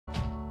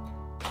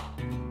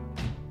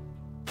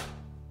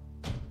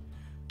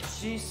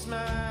She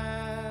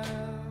smiles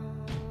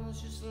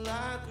just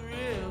like a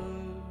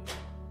river,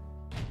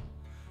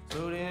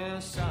 floating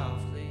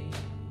softly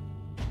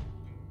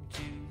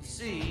to the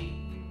sea.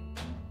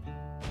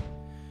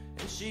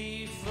 And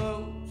she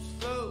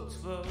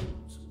floats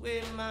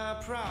away my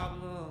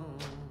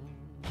problems,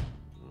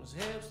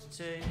 helps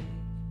to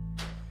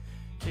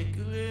take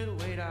a little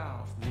weight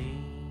off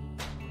me.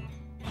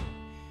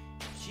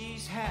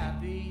 She's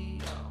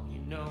happy, oh, you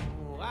know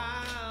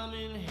I'm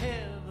in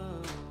heaven.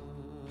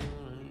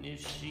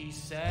 If she's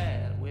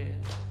sad, well,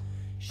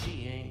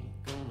 she ain't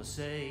gonna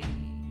say.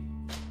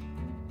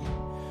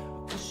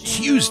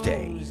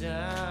 Tuesday,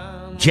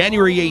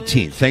 January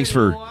 18th. Thanks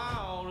for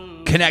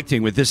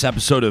connecting with this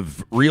episode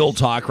of Real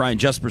Talk. Ryan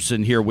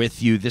Jesperson here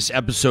with you. This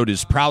episode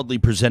is proudly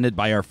presented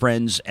by our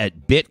friends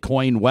at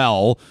Bitcoin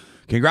Well.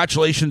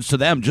 Congratulations to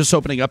them just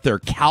opening up their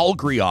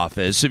Calgary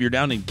office. If you're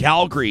down in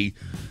Calgary,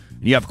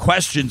 you have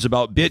questions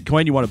about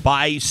Bitcoin, you want to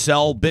buy,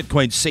 sell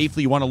Bitcoin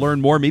safely, you want to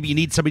learn more, maybe you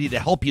need somebody to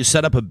help you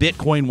set up a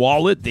Bitcoin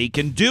wallet, they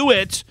can do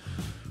it.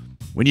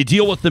 When you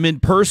deal with them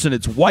in person,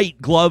 it's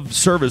white glove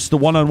service. The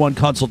one-on-one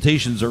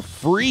consultations are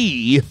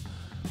free.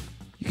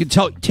 You can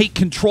take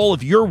control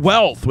of your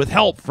wealth with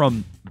help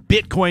from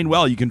Bitcoin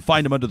Well. You can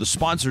find them under the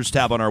sponsors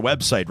tab on our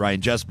website,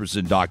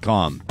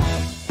 ryanjesperson.com.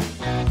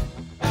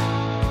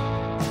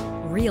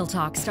 Real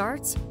Talk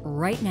starts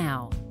right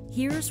now.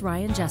 Here's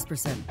Ryan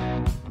Jesperson.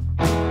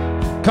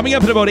 Coming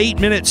up in about 8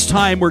 minutes'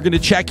 time, we're going to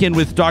check in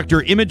with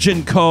Dr.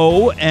 Imogen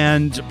Coe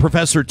and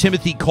Professor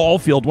Timothy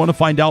Caulfield. Want to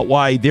find out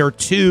why they're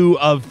two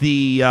of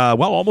the,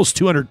 almost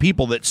 200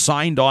 people that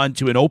signed on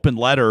to an open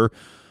letter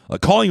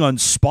calling on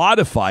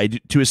Spotify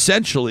to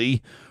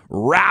essentially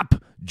wrap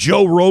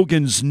Joe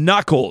Rogan's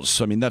knuckles.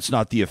 I mean, that's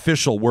not the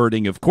official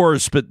wording, of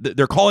course, but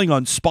they're calling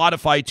on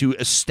Spotify to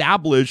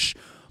establish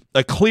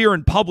a clear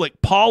and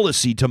public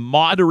policy to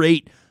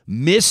moderate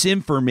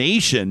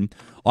misinformation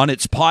on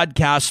its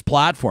podcast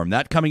platform.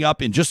 That coming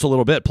up in just a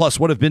little bit. Plus,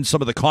 what have been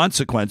some of the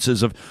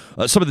consequences of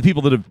some of the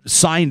people that have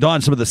signed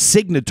on, some of the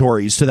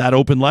signatories to that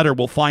open letter?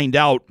 We'll find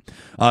out.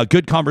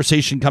 Good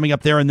conversation coming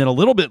up there. And then a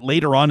little bit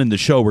later on in the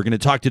show, we're going to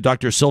talk to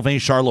Dr.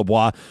 Sylvain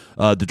Charlebois,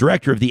 the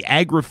director of the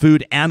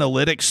Agri-Food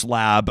Analytics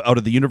Lab out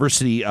of the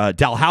University,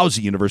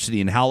 Dalhousie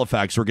University in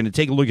Halifax. We're going to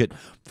take a look at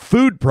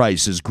food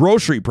prices,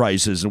 grocery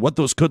prices, and what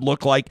those could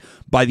look like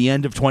by the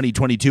end of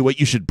 2022, what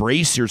you should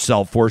brace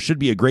yourself for. Should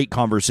be a great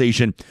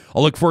conversation.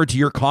 I'll look forward to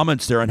your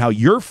comments there on how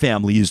your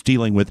family is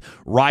dealing with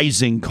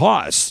rising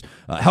costs.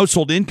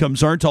 Household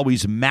incomes aren't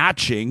always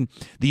matching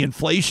the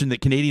inflation that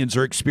Canadians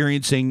are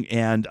experiencing,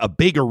 and a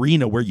big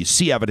arena where you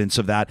see evidence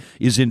of that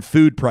is in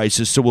food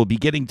prices. So we'll be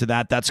getting to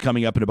that. That's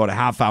coming up in about a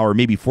half hour,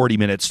 maybe 40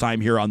 minutes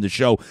time here on the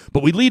show.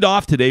 But we lead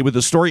off today with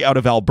a story out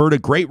of Alberta.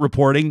 Great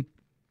reporting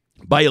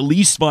by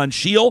Elise Von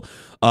Schiele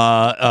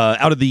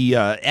out of the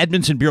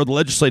Edmonton Bureau, the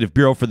Legislative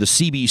Bureau for the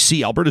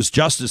CBC. Alberta's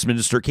Justice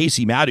Minister,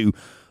 Kaycee Madu,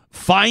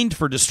 fined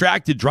for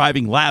distracted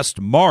driving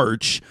last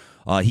March.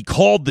 He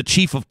called the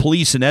chief of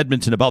police in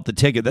Edmonton about the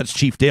ticket. That's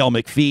Chief Dale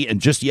McPhee.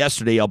 And just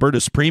yesterday,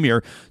 Alberta's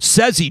premier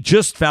says he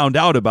just found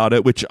out about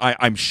it, which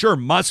I'm sure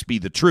must be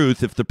the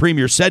truth. If the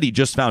premier said he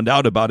just found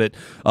out about it,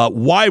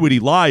 why would he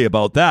lie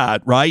about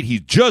that, right?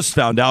 He just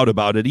found out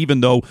about it,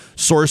 even though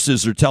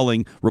sources are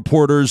telling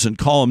reporters and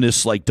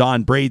columnists like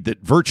Don Braid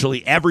that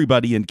virtually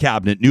everybody in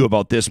cabinet knew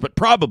about this, but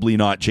probably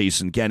not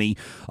Jason Kenney.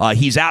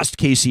 He's asked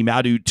Kaycee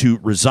Madu to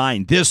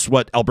resign. This,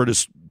 what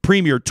Alberta's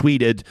Premier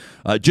tweeted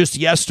just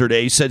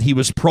yesterday, said he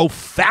was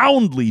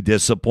profoundly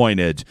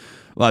disappointed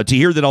to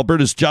hear that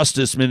Alberta's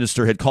Justice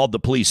Minister had called the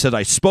police. Said,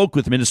 I spoke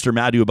with Minister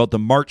Madu about the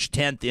March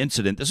 10th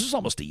incident. This was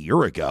almost a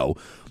year ago.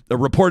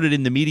 Reported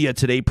in the media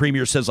today,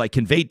 Premier says, I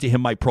conveyed to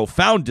him my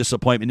profound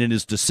disappointment in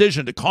his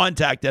decision to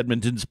contact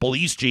Edmonton's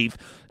police chief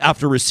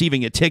after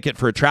receiving a ticket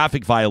for a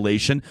traffic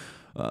violation.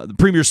 The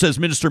Premier says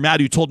Minister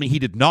Madu told me he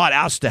did not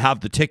ask to have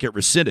the ticket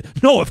rescinded.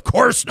 No, of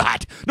course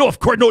not. No, of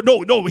course.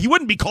 No. He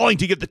wouldn't be calling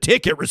to get the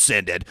ticket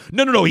rescinded.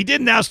 No. He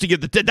didn't ask to get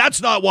the ticket. That's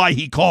not why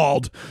he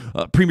called.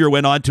 Premier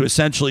went on to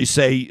essentially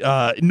say,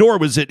 nor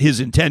was it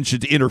his intention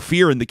to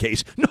interfere in the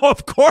case. No,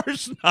 of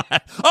course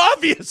not.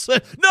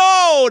 Obviously.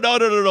 No.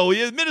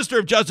 Minister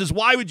of Justice,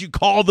 why would you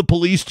call the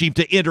police chief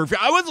to interfere?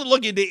 I wasn't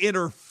looking to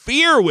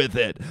interfere with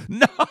it.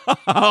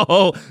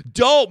 No,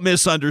 don't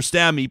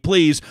misunderstand me,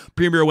 please.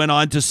 Premier went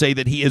on to say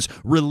that he is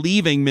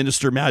relieving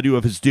Minister Madu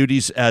of his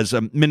duties as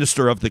a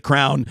Minister of the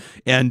Crown,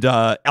 and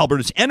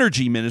Alberta's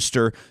Energy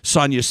Minister,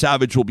 Sonia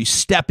Savage, will be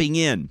stepping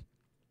in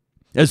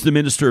as the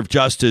Minister of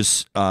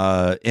Justice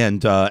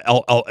and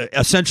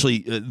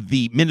essentially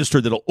the minister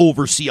that will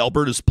oversee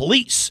Alberta's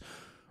police.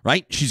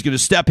 Right? She's going to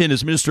step in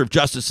as Minister of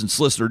Justice and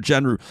Solicitor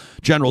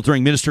General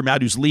during Minister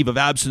Madu's leave of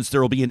absence.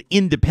 There will be an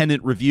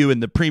independent review,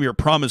 and the Premier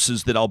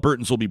promises that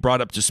Albertans will be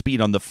brought up to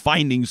speed on the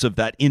findings of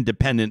that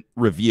independent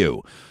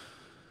review.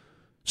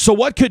 So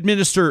what could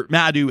Minister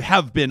Madu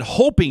have been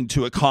hoping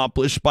to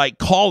accomplish by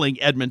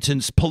calling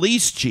Edmonton's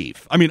police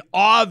chief? I mean,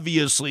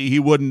 obviously he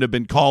wouldn't have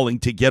been calling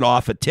to get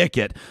off a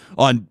ticket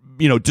on,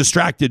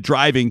 distracted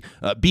driving,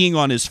 being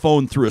on his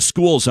phone through a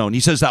school zone.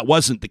 He says that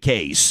wasn't the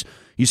case.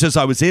 He says,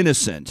 I was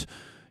innocent.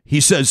 He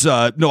says,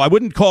 no, I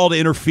wouldn't call to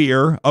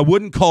interfere. I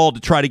wouldn't call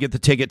to try to get the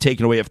ticket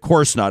taken away. Of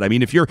course not. I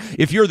mean, if you're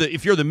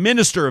the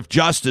Minister of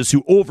Justice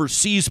who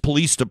oversees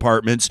police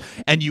departments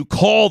and you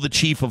call the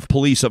chief of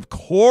police, of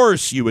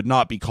course you would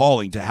not be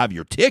calling to have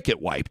your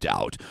ticket wiped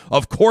out.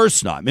 Of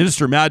course not.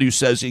 Minister Madu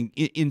says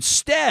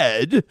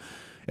instead,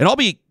 and I'll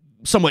be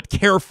somewhat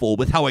careful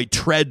with how I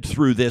tread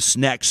through this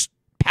next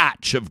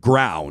patch of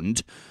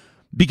ground,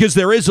 because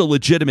there is a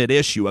legitimate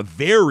issue, a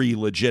very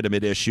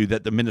legitimate issue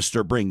that the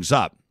minister brings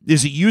up.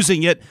 Is he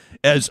using it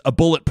as a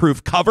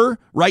bulletproof cover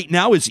right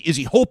now? Is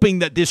he hoping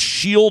that this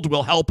shield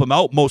will help him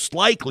out? Most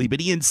likely.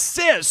 But he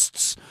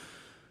insists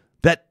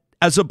that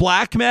as a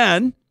black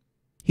man,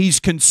 he's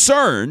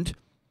concerned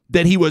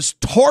that he was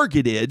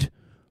targeted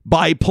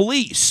by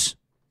police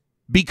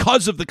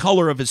because of the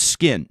color of his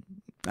skin.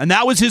 And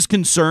that was his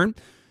concern.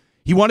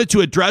 He wanted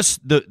to address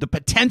the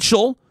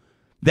potential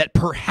that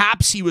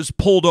perhaps he was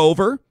pulled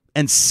over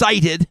and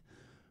cited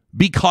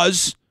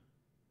because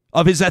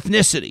of his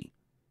ethnicity,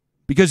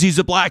 because he's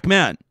a black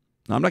man.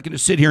 Now, I'm not going to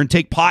sit here and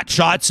take pot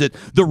shots at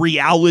the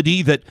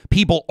reality that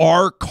people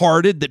are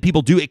carded, that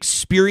people do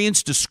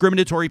experience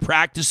discriminatory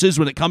practices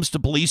when it comes to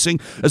policing.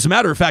 As a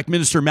matter of fact,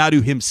 Minister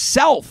Madu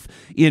himself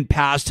in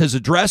past has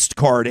addressed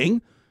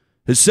carding,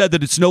 has said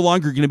that it's no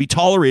longer going to be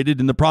tolerated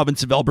in the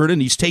province of Alberta,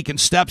 and he's taken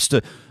steps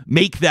to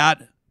make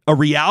that a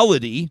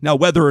reality. Now,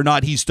 whether or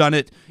not he's done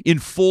it in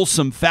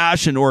fulsome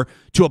fashion or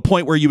to a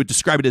point where you would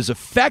describe it as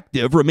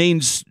effective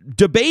remains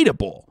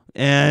debatable.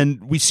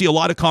 And we see a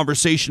lot of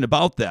conversation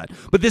about that.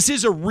 But this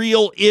is a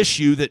real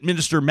issue that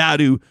Minister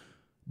Madu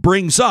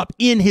brings up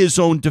in his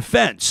own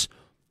defense.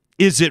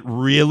 Is it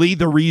really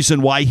the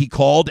reason why he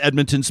called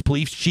Edmonton's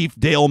police chief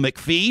Dale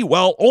McPhee?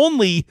 Well,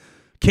 only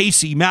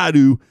Kaycee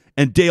Madu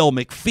and Dale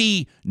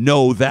McPhee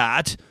know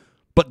that.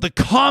 But the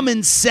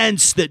common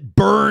sense that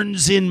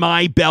burns in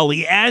my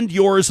belly, and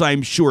yours,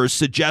 I'm sure,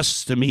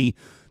 suggests to me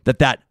that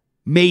that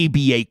may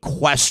be a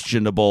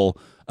questionable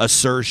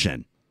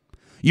assertion.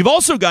 You've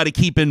also got to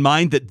keep in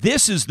mind that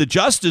this is the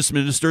justice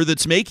minister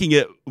that's making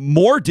it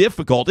more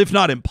difficult, if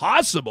not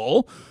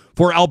impossible,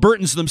 for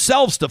Albertans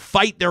themselves to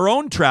fight their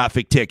own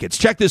traffic tickets.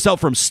 Check this out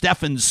from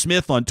Stephen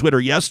Smith on Twitter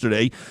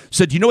yesterday.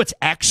 Said, you know what's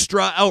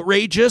extra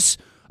outrageous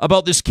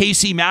about this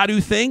Kaycee Madu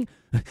thing?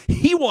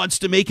 He wants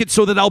to make it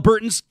so that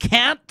Albertans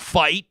can't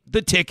fight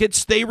the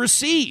tickets they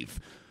receive.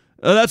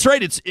 That's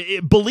right.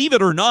 Believe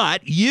it or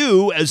not,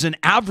 you as an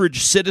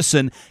average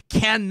citizen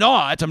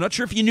cannot, I'm not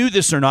sure if you knew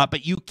this or not,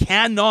 but you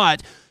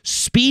cannot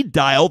speed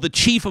dial the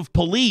chief of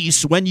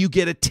police when you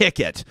get a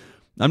ticket.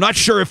 I'm not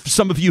sure if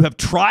some of you have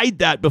tried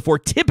that before.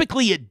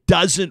 Typically, it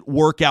doesn't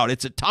work out.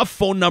 It's a tough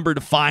phone number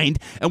to find.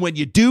 And when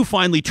you do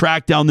finally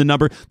track down the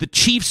number, the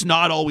chief's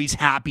not always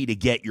happy to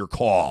get your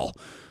call.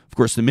 Of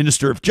course, the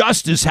Minister of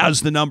Justice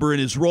has the number in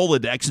his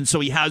Rolodex, and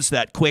so he has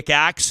that quick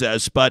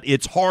access, but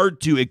it's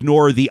hard to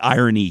ignore the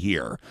irony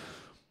here.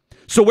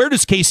 So where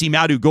does Kaycee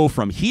Madu go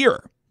from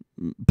here?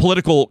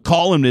 Political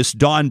columnist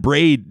Don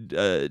Braid,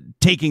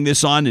 taking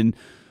this on in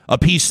a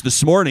piece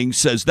this morning,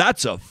 says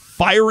that's a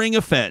firing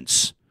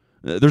offense.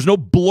 There's no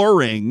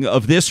blurring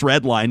of this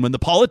red line when the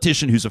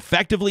politician who's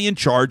effectively in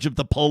charge of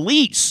the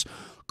police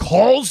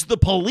calls the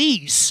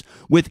police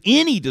with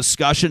any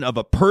discussion of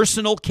a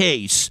personal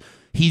case.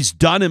 He's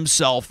done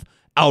himself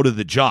out of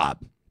the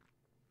job.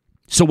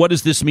 So what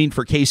does this mean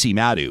for Kaycee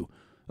Madu?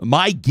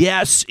 My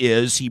guess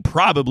is he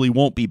probably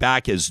won't be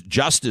back as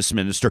justice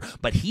minister,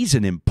 but he's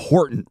an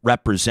important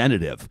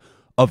representative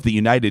of the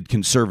United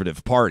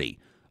Conservative Party.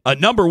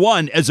 Number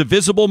one, as a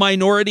visible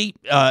minority,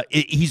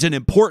 he's an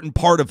important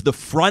part of the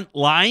front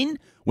line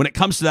when it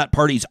comes to that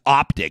party's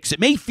optics.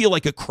 It may feel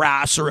like a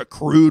crass or a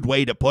crude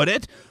way to put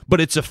it, but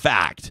it's a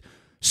fact.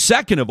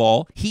 Second of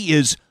all, he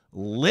is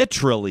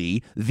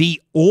literally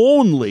the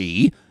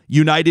only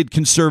United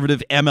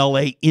Conservative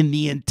MLA in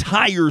the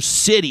entire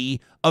city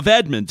of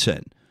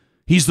Edmonton.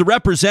 He's the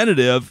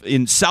representative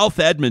in South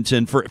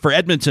Edmonton for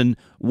Edmonton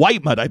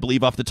Whitemud, I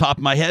believe, off the top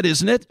of my head,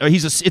 isn't it? Or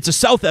it's a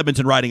South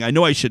Edmonton riding. I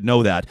know I should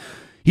know that.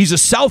 He's a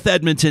South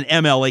Edmonton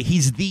MLA.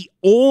 He's the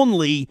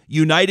only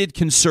United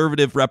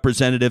Conservative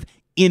representative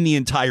in the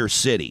entire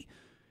city.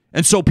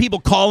 And so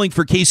people calling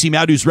for Kaycee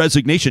Madu's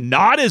resignation,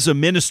 not as a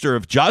Minister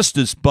of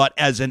Justice, but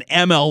as an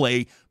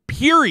MLA,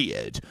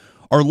 period,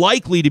 are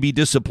likely to be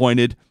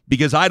disappointed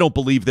because I don't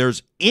believe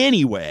there's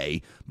any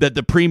way that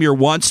the Premier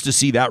wants to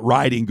see that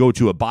riding go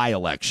to a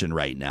by-election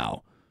right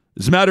now.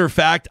 As a matter of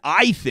fact,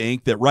 I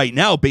think that right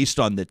now, based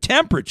on the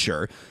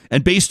temperature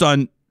and based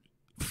on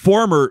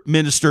former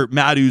Minister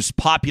Madu's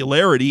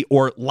popularity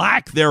or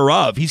lack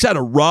thereof, he's had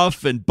a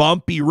rough and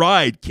bumpy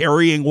ride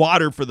carrying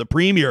water for the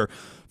Premier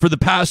for the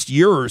past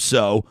year or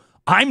so.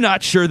 I'm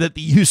not sure that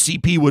the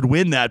UCP would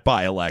win that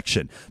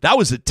by-election. That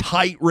was a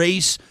tight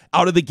race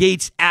out of the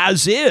gates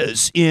as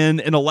is in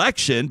an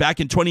election back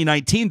in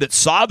 2019 that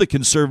saw the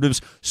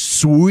Conservatives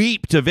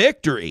sweep to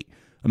victory.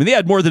 I mean, they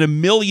had more than 1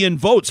 million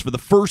votes for the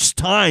first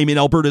time in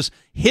Alberta's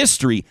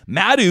history.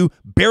 Madu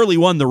barely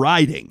won the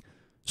riding.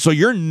 So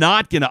you're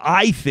not going to,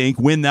 I think,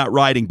 win that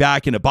riding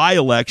back in a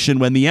by-election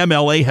when the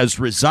MLA has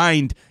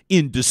resigned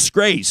in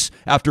disgrace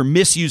after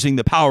misusing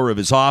the power of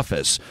his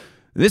office.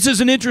 This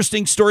is an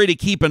interesting story to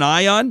keep an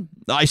eye on.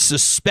 I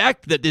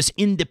suspect that this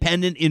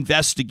independent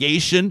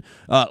investigation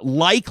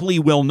likely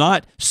will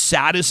not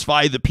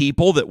satisfy the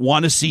people that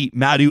want to see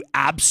Madu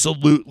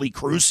absolutely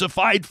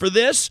crucified for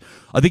this.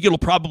 I think it'll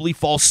probably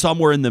fall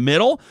somewhere in the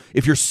middle.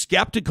 If you're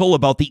skeptical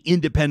about the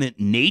independent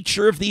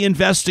nature of the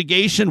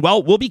investigation,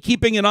 well, we'll be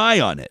keeping an eye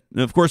on it. And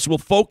of course, we'll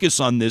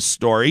focus on this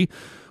story.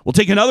 We'll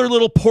take another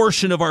little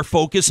portion of our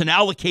focus and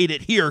allocate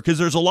it here because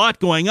there's a lot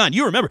going on.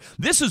 You remember,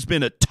 this has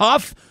been a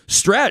tough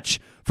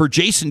stretch for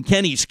Jason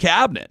Kenney's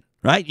cabinet,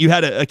 right? You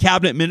had a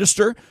cabinet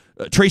minister,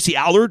 Tracy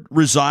Allard,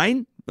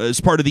 resign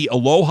as part of the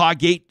Aloha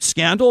Gate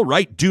scandal,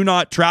 right? Do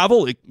not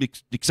travel,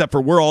 except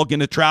for we're all going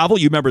to travel.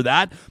 You remember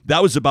that?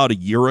 That was about a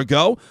year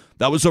ago.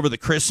 That was over the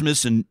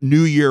Christmas and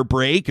New Year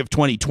break of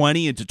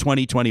 2020 into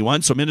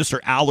 2021. So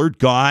Minister Allard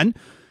gone.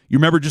 You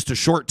remember just a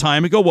short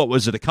time ago, what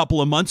was it, a couple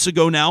of months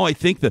ago now, I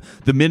think, the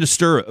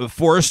Minister of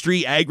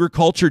Forestry,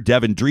 Agriculture,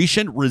 Devin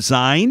Dreeshen,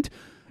 resigned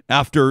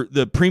after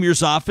the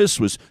Premier's office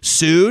was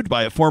sued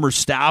by a former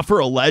staffer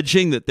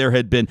alleging that there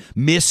had been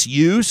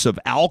misuse of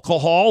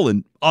alcohol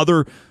and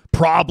other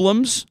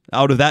problems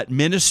out of that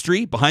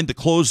ministry behind the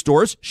closed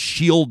doors,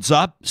 shields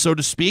up, so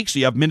to speak. So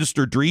you have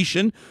Minister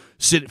Dreeshen,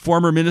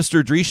 former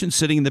Minister Dreeshen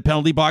sitting in the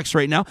penalty box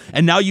right now,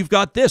 and now you've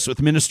got this with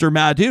Minister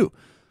Madu.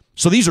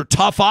 So these are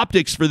tough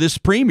optics for this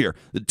premier,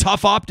 the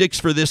tough optics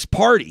for this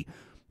party.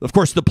 Of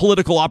course, the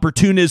political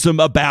opportunism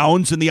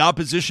abounds, and the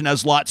opposition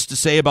has lots to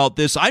say about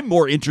this. I'm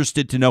more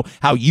interested to know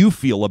how you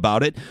feel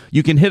about it.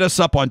 You can hit us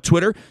up on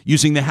Twitter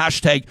using the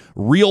hashtag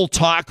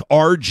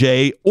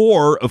RealTalkRJ,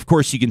 or, of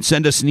course, you can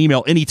send us an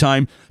email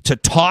anytime to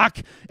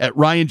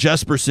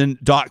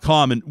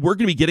talk@ryanjesperson.com. And we're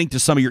going to be getting to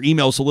some of your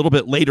emails a little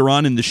bit later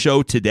on in the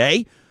show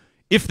today.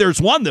 If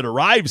there's one that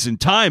arrives in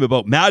time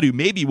about Madu,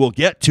 maybe we'll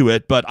get to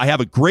it, but I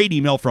have a great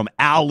email from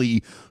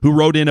Ali who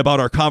wrote in about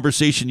our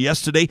conversation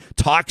yesterday,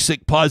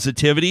 toxic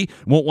positivity.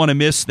 Won't want to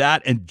miss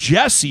that. And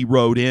Jesse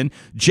wrote in.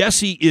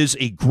 Jesse is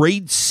a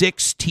grade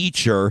 6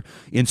 teacher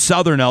in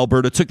southern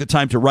Alberta, took the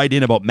time to write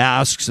in about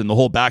masks and the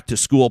whole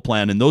back-to-school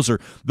plan, and those are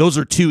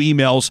two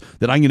emails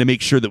that I'm going to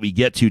make sure that we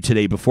get to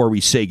today before we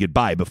say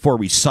goodbye, before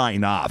we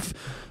sign off.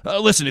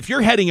 Listen, if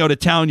you're heading out of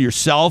town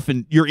yourself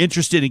and you're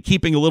interested in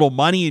keeping a little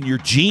money in your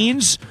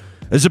jeans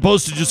as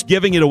opposed to just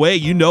giving it away,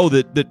 you know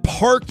that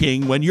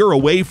parking when you're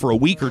away for a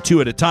week or two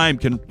at a time,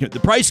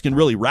 the price can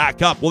really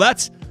rack up. Well,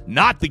 that's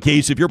not the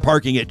case if you're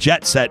parking at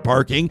Jet Set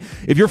Parking.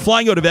 If you're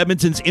flying out of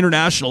Edmonton's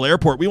International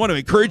Airport, we want to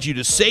encourage you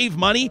to save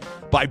money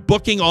by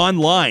booking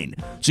online.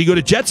 So you go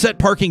to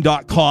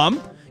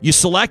jetsetparking.com. You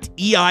select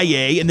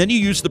EIA, and then you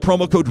use the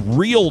promo code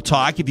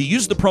REALTALK. If you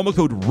use the promo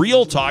code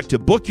REALTALK to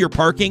book your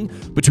parking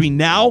between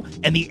now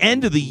and the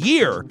end of the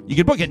year, you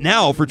can book it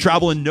now for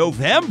travel in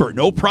November.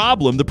 No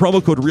problem. The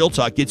promo code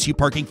REALTALK gets you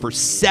parking for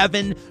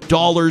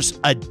 $7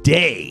 a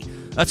day.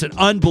 That's an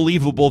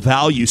unbelievable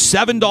value.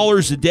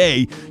 $7 a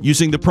day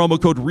using the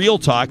promo code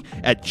REALTALK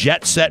at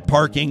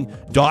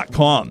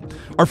jetsetparking.com.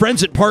 Our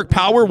friends at Park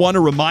Power want to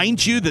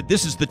remind you that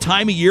this is the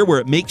time of year where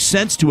it makes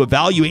sense to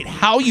evaluate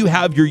how you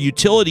have your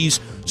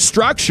utilities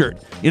structured.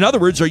 In other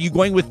words, are you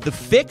going with the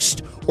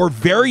fixed or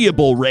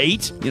variable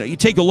rate? You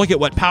take a look at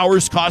what power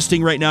is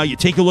costing right now. You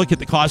take a look at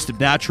the cost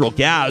of natural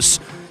gas.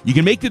 You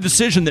can make the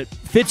decision that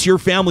fits your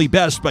family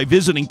best by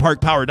visiting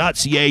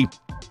parkpower.ca.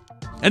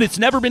 And it's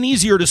never been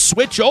easier to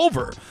switch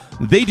over.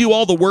 They do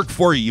all the work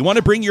for you. You want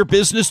to bring your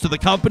business to the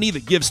company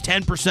that gives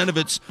 10% of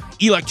its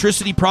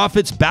electricity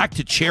profits back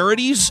to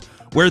charities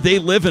where they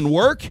live and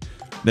work?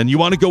 Then you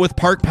want to go with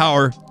Park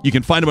Power. You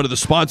can find them under the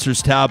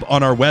sponsors tab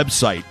on our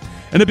website.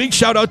 And a big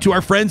shout out to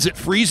our friends at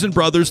Friesen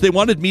Brothers. They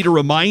wanted me to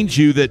remind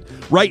you that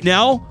right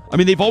now,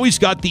 they've always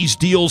got these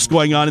deals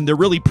going on, and they're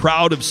really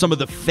proud of some of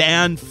the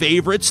fan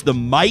favorites, the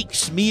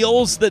Mike's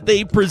Meals that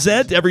they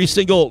present every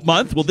single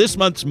month. Well, this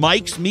month's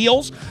Mike's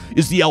Meals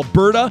is the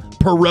Alberta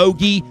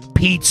Pierogi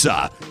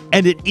Pizza.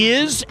 And it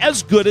is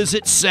as good as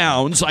it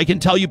sounds. I can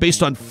tell you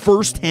based on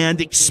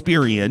firsthand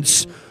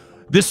experience.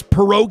 This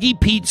pierogi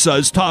pizza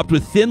is topped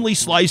with thinly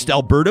sliced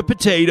Alberta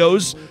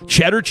potatoes,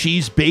 cheddar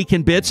cheese,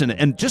 bacon bits,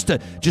 and just a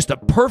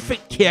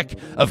perfect kick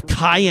of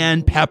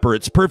cayenne pepper.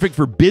 It's perfect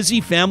for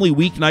busy family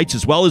weeknights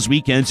as well as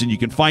weekends, and you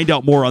can find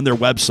out more on their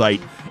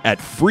website at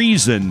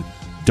friesen.com.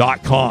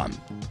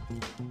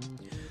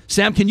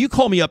 Sam, can you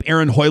call me up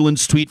Aaron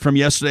Hoyland's tweet from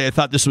yesterday? I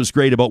thought this was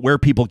great about where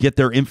people get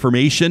their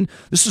information.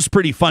 This is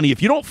pretty funny.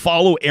 If you don't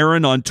follow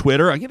Aaron on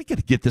Twitter, I'm going to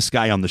get this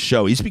guy on the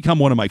show. He's become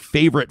one of my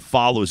favorite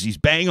follows. He's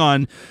bang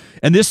on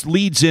And this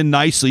leads in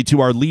nicely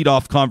to our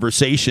leadoff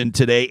conversation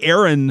today.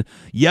 Aaron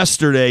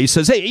yesterday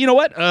says, hey, you know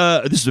what?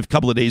 This is a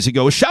couple of days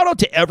ago. A shout out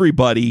to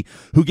everybody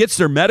who gets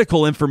their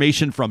medical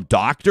information from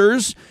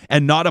doctors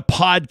and not a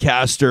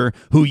podcaster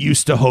who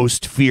used to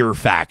host Fear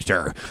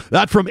Factor.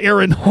 That from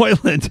Aaron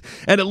Hoyland.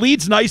 And it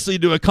leads nicely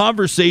to a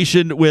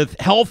conversation with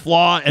health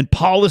law and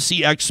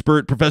policy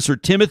expert Professor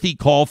Timothy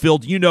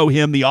Caulfield. You know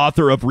him, the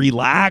author of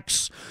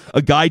Relax,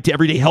 a guide to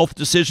everyday health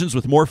decisions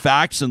with more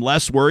facts and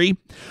less worry,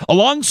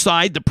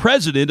 alongside the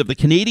president of the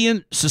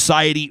Canadian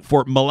Society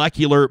for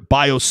Molecular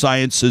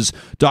Biosciences,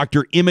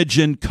 Dr.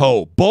 Imogen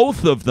Coe.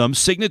 Both of them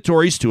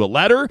signatories to a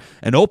letter,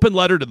 an open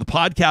letter to the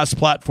podcast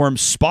platform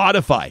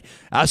Spotify,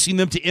 asking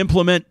them to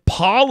implement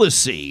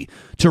policy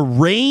to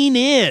rein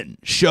in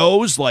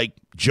shows like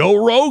Joe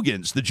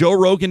Rogan's, the Joe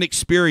Rogan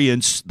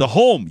Experience, the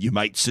home, you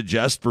might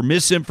suggest, for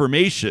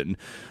misinformation.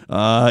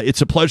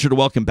 It's a pleasure to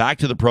welcome back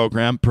to the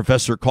program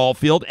Professor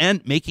Caulfield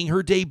and making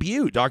her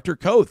debut, Dr.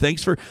 Coe.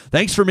 Thanks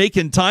for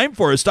making time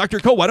for us. Dr.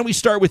 Coe, why don't we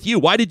start with you?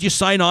 Why did you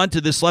sign on to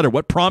this letter?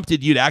 What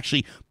prompted you to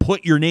actually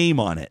put your name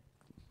on it?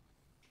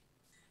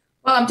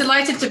 Well, I'm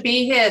delighted to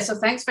be here. So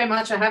thanks very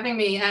much for having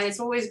me. And it's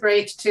always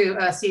great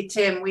to see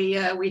Tim.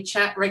 We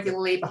chat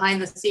regularly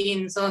behind the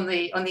scenes on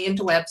the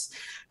interwebs.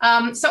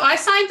 So I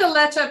signed the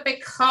letter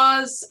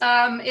because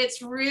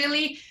it's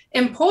really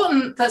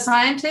important that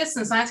scientists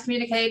and science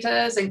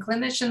communicators and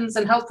clinicians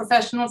and health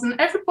professionals and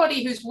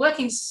everybody who's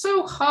working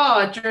so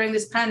hard during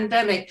this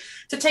pandemic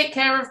to take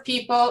care of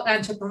people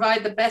and to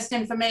provide the best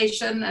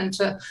information and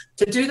to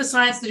do the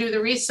science, to do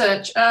the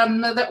research,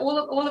 that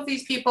all of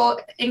these people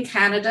in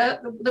Canada,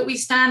 that we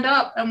stand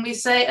up and we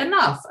say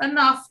enough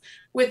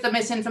with the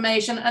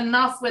misinformation,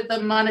 enough with the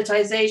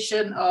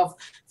monetization of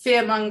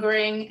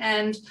fear-mongering,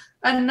 and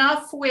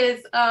enough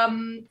with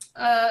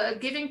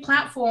giving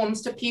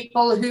platforms to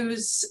people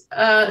whose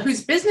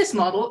business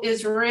model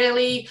is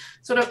really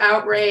sort of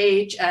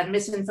outrage and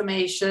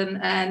misinformation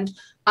and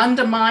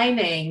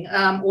undermining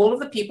all of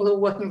the people who are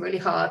working really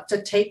hard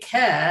to take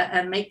care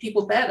and make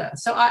people better.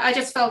 So I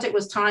just felt it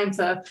was time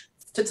to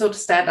sort of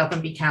stand up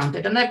and be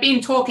counted. And I've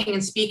been talking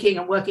and speaking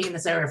and working in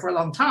this area for a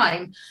long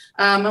time.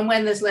 And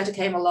when this letter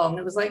came along,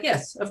 it was like,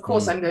 yes, of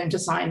course I'm going to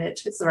sign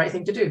it. It's the right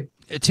thing to do.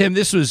 Tim,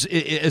 this was,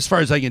 as far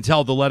as I can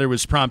tell, the letter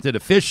was prompted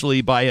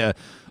officially by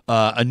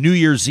a New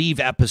Year's Eve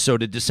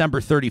episode, a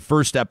December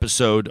 31st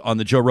episode on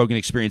the Joe Rogan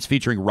Experience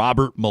featuring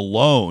Robert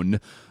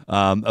Malone,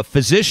 a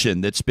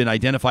physician that's been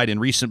identified in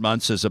recent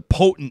months as a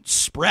potent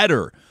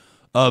spreader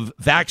of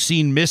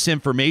vaccine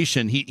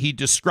misinformation. He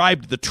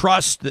described the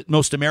trust that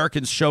most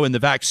Americans show in the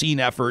vaccine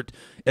effort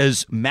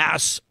as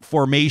mass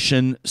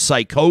formation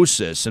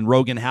psychosis, and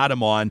Rogan had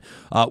him on.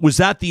 Was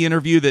that the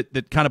interview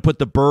that kind of put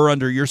the burr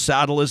under your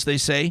saddle, as they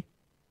say?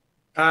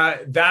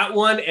 That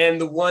one,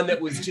 and the one that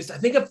was just, I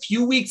think, a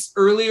few weeks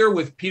earlier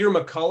with Peter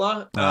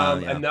McCullough,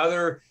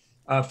 another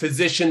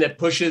physician that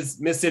pushes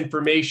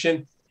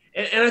misinformation.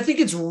 And I think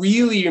it's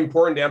really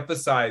important to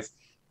emphasize,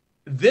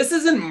 this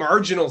isn't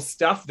marginal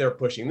stuff they're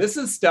pushing. This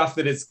is stuff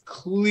that is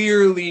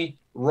clearly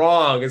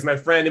wrong, as my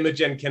friend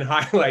Imogen can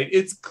highlight.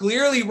 It's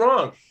clearly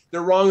wrong.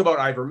 They're wrong about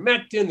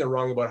ivermectin. They're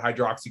wrong about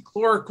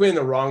hydroxychloroquine.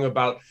 They're wrong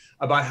about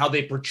how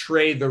they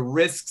portray the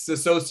risks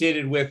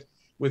associated with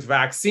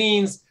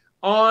vaccines,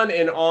 on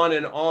and on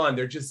and on.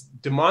 They're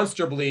just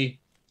demonstrably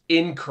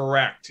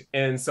incorrect.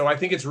 And so I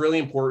think it's really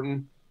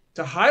important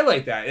to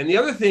highlight that. And the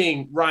other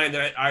thing, Ryan,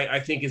 that I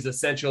think is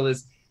essential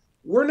is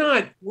we're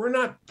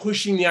not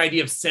pushing the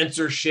idea of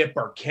censorship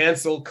or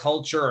cancel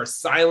culture or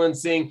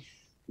silencing.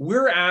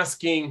 We're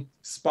asking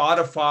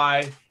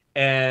Spotify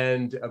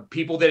and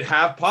people that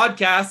have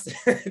podcasts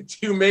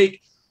to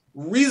make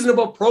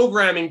reasonable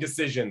programming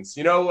decisions.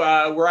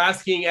 We're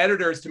asking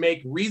editors to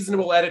make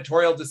reasonable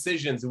editorial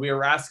decisions. We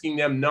are asking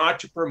them not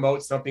to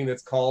promote something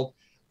that's called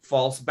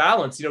false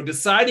balance.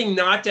 Deciding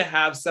not to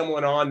have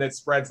someone on that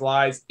spreads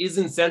lies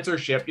isn't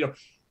censorship.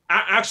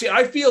 Actually,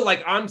 I feel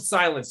like I'm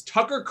silenced.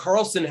 Tucker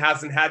Carlson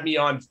hasn't had me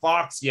on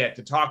Fox yet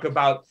to talk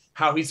about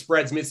how he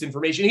spreads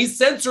misinformation. He's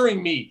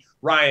censoring me,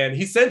 Ryan.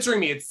 He's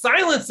censoring me. It's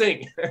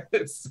silencing.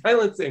 It's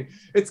silencing.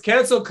 It's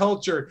cancel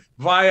culture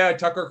via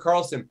Tucker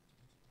Carlson.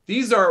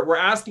 We're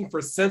asking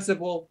for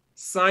sensible,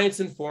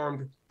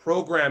 science-informed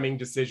programming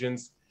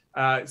decisions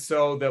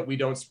so that we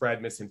don't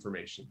spread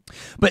misinformation.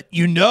 But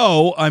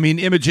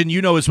Imogen,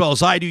 as well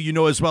as I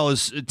do, as well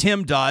as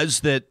Tim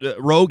does, that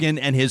Rogan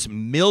and his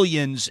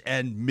millions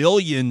and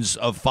millions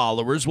of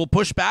followers will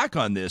push back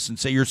on this and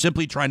say you're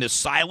simply trying to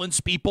silence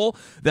people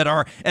that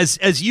are,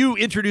 as you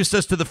introduced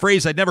us to the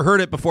phrase, I'd never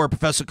heard it before,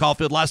 Professor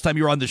Caulfield, last time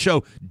you were on the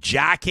show,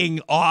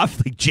 jacking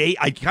off.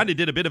 I kind of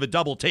did a bit of a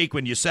double take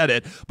when you said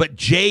it, but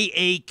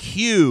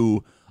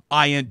JAQ,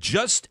 I am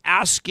just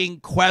asking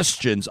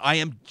questions.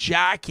 I'm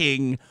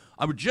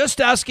just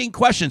asking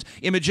questions.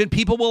 Imogen,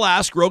 people will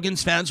ask,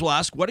 Rogan's fans will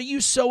ask, what are you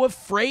so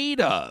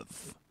afraid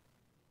of?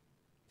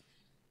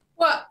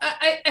 Well,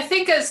 I think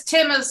think, as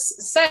Tim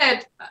has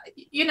said,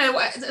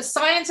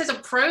 science is a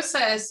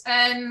process,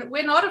 and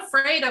we're not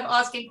afraid of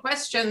asking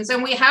questions.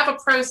 And we have a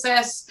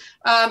process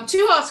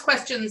to ask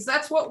questions.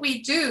 That's what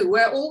we do.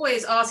 We're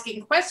always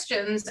asking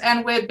questions,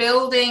 and we're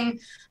building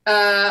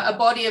a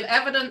body of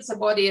evidence, a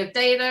body of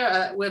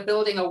data. We're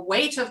building a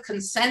weight of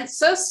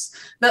consensus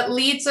that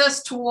leads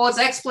us towards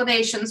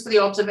explanations for the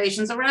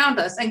observations around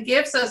us and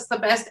gives us the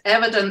best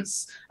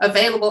evidence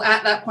available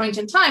at that point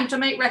in time to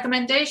make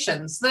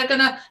recommendations. They're going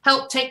to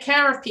help take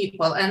care of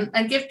people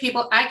and give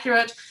people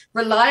accurate,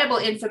 reliable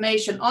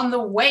information on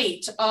the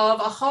weight of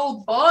a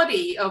whole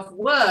body of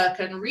work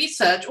and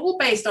research, all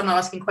based on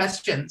asking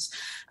questions.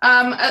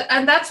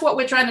 And that's what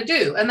we're trying to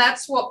do. And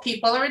that's what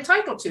people are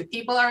entitled to.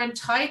 People are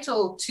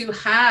entitled to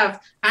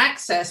have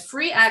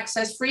free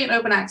and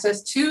open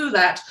access to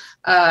that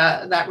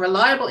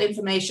reliable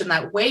information,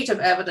 that weight of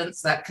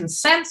evidence, that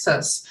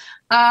consensus.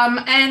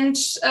 And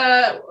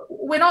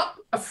we're not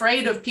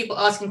afraid of people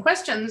asking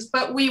questions,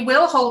 but we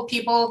will hold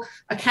people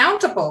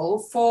accountable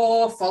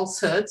for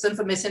falsehoods and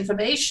for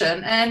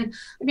misinformation. And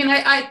I mean,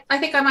 I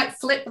think I might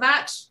flip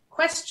that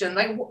question.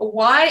 Like,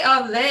 why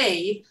are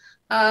they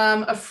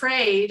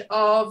afraid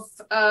of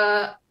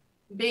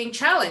being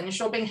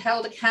challenged or being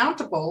held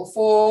accountable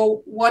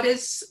for what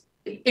is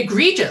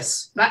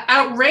egregious,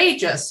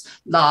 outrageous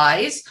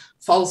lies,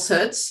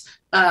 falsehoods,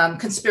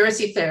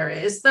 conspiracy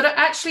theories that are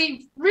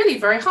actually really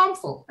very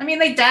harmful? I mean,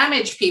 they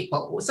damage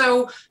people.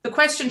 So the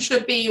question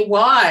should be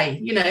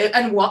why,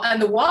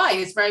 and the why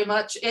is very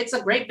much, it's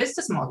a great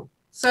business model.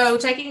 So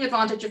taking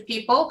advantage of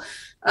people,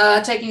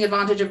 taking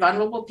advantage of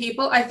vulnerable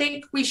people, I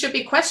think we should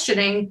be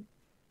questioning,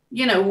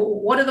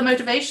 what are the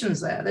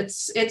motivations there?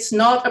 It's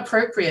not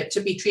appropriate to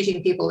be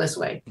treating people this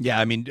way. Yeah,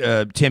 I mean,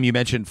 Tim, you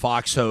mentioned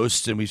Fox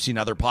hosts, and we've seen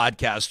other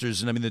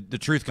podcasters, and I mean, the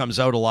truth comes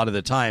out a lot of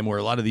the time where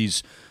a lot of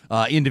these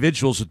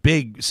individuals with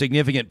big,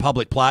 significant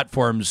public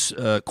platforms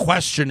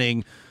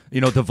questioning,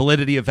 the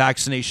validity of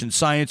vaccination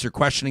science or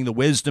questioning the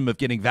wisdom of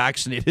getting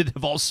vaccinated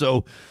have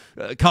also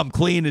come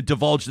clean and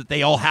divulged that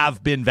they all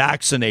have been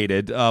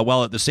vaccinated,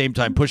 while at the same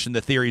time pushing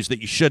the theories that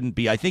you shouldn't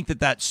be. I think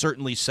that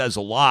certainly says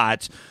a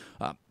lot.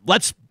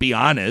 Let's be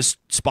honest,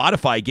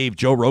 Spotify gave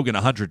Joe Rogan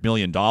 $100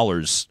 million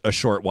a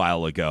short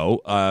while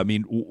ago. I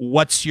mean,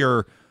 what's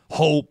your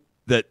hope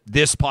that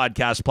this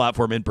podcast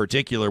platform in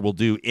particular will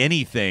do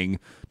anything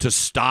to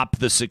stop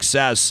the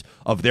success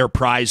of their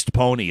prized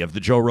pony, of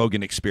the Joe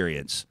Rogan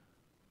Experience?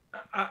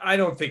 I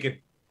don't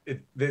think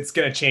it's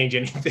going to change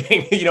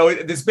anything.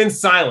 There's been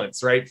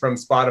silence, right, from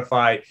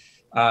Spotify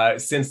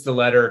since the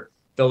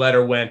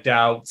letter went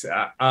out.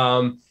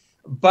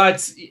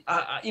 But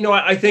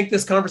I think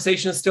this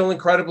conversation is still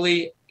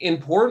incredibly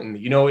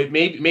important.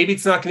 Maybe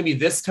it's not going to be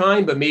this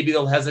time, but maybe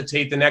they'll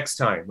hesitate the next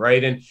time,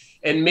 right?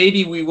 And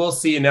maybe we will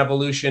see an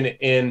evolution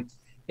in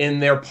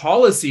their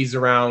policies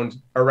around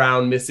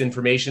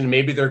misinformation.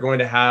 Maybe they're going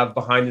to have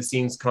behind the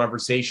scenes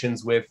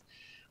conversations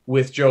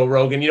with Joe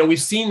Rogan.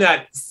 We've seen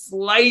that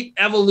slight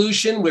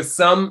evolution with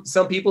some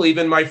people.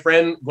 Even my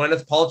friend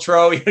Gwyneth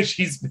Paltrow,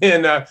 she's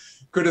been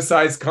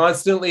criticized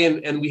constantly,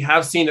 and we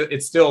have seen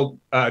it's still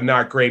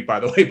not great, by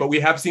the way, but we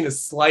have seen a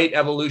slight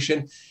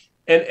evolution,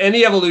 and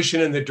any evolution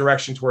in the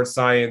direction towards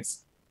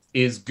science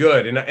is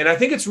good. And I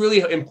think it's really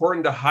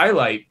important to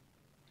highlight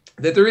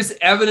that there is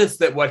evidence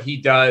that what he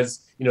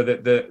does,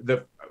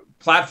 the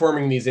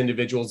platforming these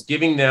individuals,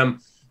 giving them,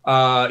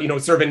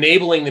 sort of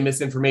enabling the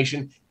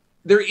misinformation,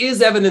 there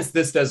is evidence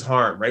this does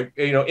harm, right?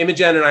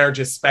 Imogen and I are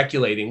just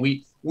speculating.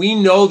 We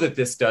know that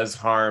this does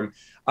harm.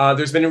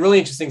 There's been really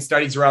interesting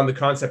studies around the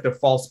concept of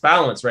false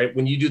balance, right?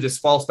 When you do this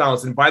false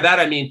balance, and by that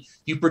I mean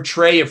you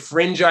portray a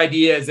fringe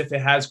idea as if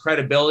it has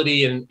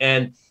credibility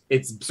and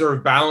it's sort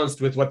of balanced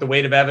with what the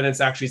weight of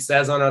evidence actually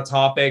says on a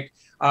topic.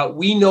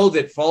 We know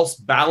that false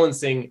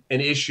balancing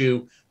an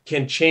issue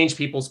can change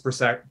people's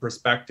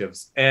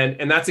perspectives,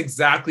 and that's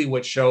exactly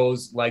what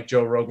shows like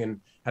Joe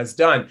Rogan has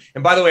done.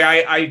 And by the way,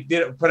 I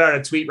did put out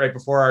a tweet right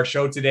before our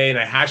show today, and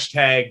I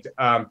hashtagged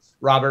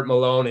Robert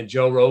Malone and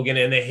Joe Rogan,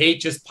 and the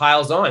hate just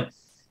piles on.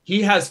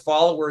 He has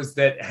followers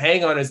that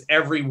hang on his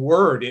every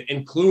word,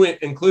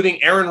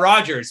 including Aaron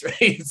Rodgers,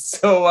 right?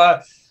 So,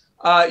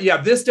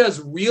 this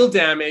does real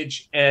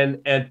damage,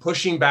 and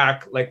pushing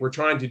back like we're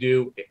trying to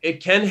do,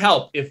 it can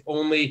help, if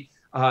only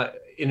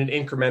in an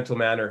incremental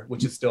manner,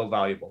 which is still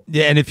valuable.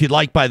 Yeah, and if you'd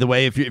like, by the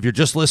way, if you're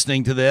just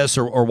listening to this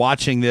or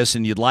watching this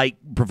and you'd like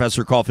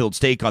Professor Caulfield's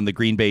take on the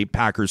Green Bay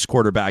Packers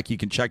quarterback, you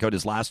can check out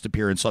his last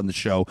appearance on the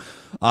show.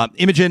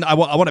 Imogen, I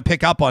want to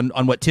pick up on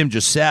what Tim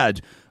just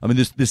said. I mean,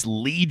 this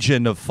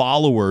legion of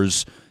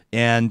followers,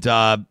 and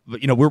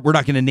we're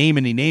not going to name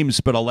any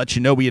names, but I'll let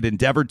you know we had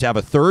endeavored to have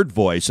a third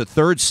voice, a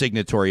third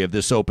signatory of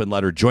this open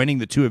letter, joining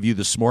the two of you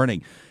this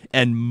morning.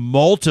 And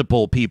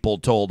multiple people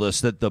told us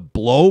that the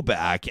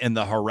blowback and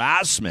the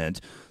harassment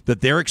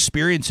that they're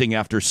experiencing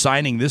after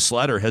signing this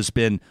letter has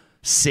been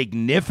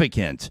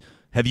significant.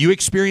 Have you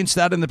experienced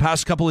that in the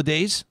past couple of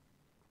days?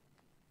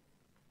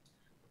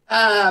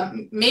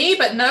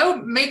 But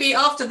no, maybe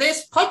after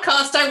this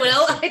podcast I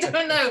will. I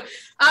don't know.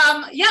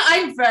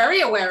 I'm very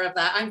aware of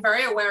that. I'm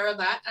very aware of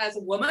that as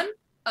a woman.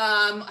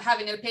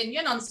 having an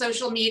opinion on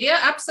social media,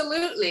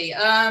 absolutely.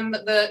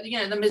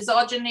 The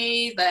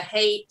misogyny, the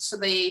hate,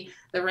 the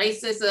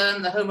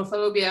racism, the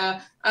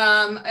homophobia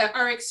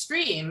are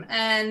extreme,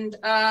 and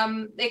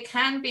it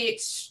can be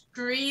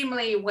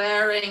extremely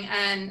wearing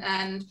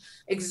and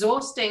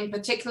exhausting,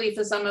 particularly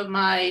for some of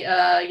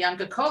my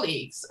younger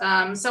colleagues.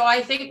 So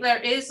I think there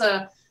is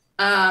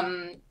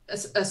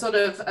there's a sort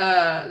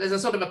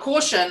of a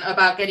caution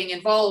about getting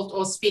involved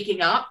or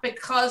speaking up,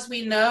 because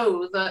we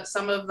know that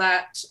some of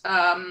that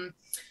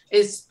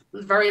is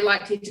very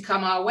likely to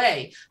come our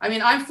way. I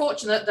mean, I'm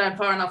fortunate that I'm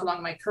far enough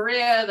along my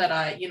career that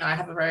I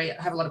have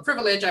a lot of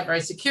privilege. I'm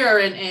very secure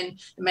in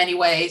many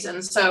ways,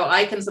 and so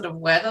I can sort of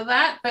weather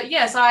that. But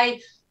yes,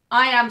 I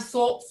am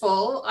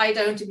thoughtful. I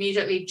don't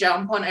immediately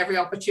jump on every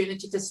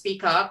opportunity to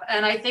speak up,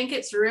 and I think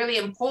it's really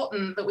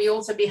important that we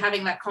also be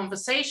having that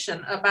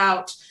conversation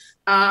about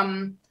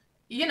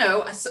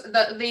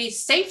the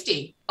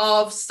safety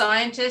of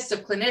scientists,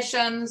 of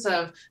clinicians,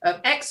 of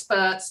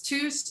experts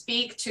to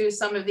speak to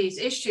some of these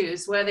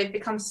issues where they've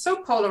become so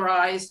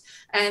polarized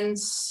and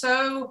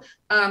so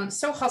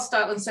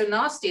hostile and so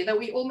nasty that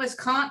we almost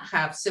can't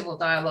have civil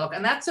dialogue.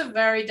 And that's a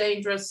very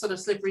dangerous sort of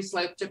slippery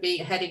slope to be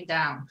heading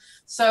down.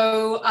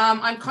 So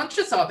I'm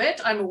conscious of it.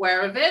 I'm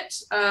aware of it.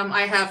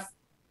 I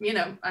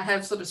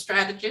have sort of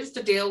strategies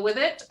to deal with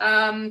it.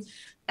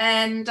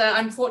 And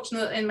I'm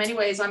fortunate in many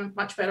ways. I'm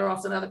much better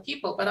off than other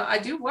people, but I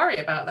do worry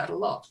about that a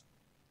lot.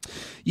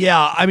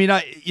 Yeah, I mean,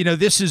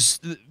 this is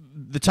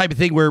the type of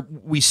thing where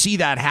we see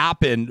that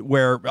happen,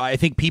 where I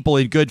think people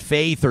in good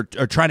faith are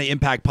trying to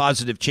impact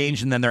positive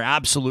change, and then they're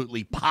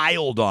absolutely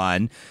piled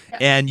on. Yeah.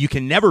 And you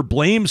can never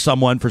blame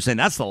someone for saying,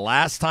 that's the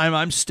last time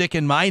I'm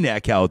sticking my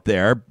neck out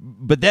there.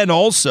 But then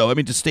also, I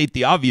mean, to state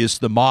the obvious,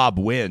 the mob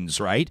wins,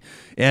 right?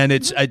 And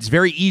it's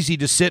very easy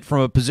to sit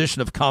from a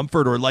position of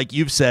comfort, or like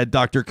you've said,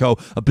 Dr. Coe,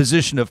 a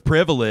position of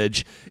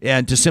privilege,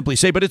 and to simply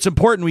say, but it's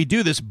important we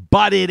do this,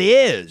 but it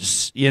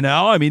is,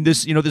 I mean,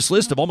 this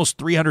list of almost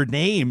 300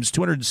 names,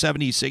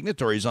 270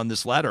 signatories on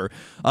this letter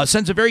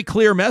sends a very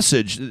clear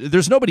message.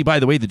 There's nobody, by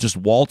the way, that just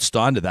waltzed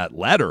onto that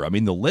letter. I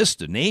mean, the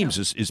list of names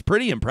is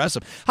pretty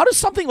impressive. How does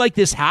something like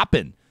this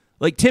happen?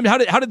 Like, Tim, how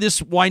did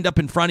this wind up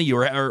in front of you,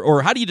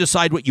 or how do you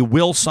decide what you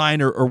will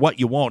sign or what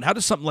you won't? How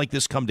does something like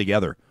this come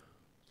together?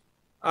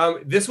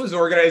 This was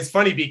organized,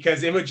 funny,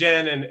 because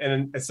Imogen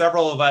and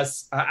several of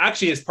us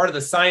actually, as part of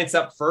the Science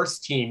Up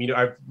First team,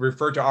 I've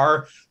referred to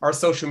our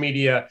social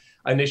media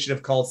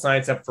initiative called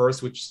Science Up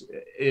First, which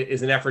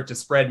is an effort to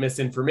spread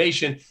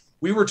misinformation.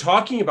 We were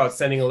talking about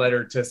sending a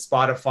letter to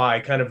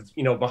Spotify, kind of,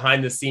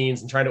 behind the scenes,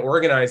 and trying to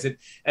organize it.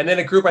 And then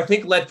a group, I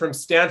think, led from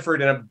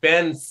Stanford, and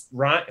Ben,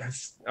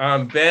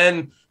 I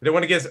don't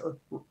want to guess,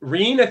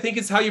 Reen, I think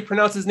is how you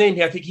pronounce his name.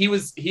 I think he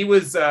was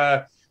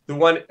the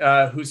one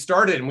who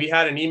started, and we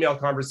had an email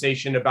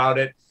conversation about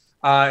it.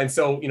 And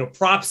so,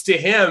 props to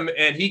him,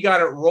 and he got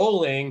it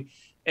rolling,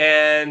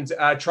 and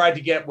tried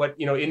to get what,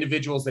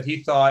 individuals that he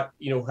thought,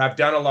 have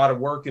done a lot of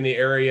work in the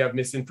area of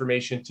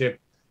misinformation to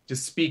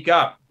speak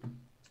up.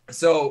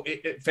 So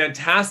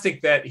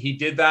fantastic that he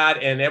did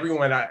that, and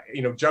everyone,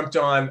 jumped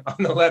on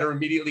the letter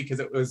immediately,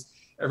 because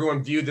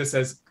everyone viewed this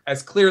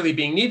as clearly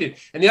being needed.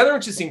 And the other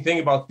interesting thing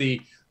about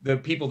the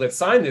people that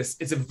signed this,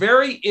 it's a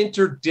very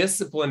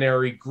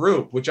interdisciplinary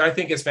group, which I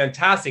think is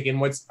fantastic.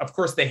 And of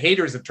course, the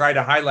haters have tried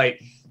to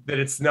highlight that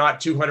it's not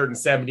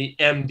 270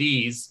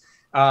 MDs.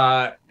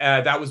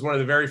 That was one of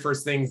the very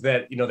first things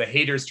that, the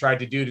haters tried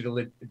to do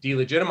to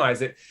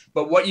delegitimize it.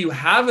 But what you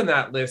have in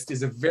that list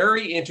is a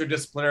very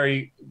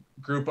interdisciplinary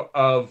group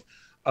of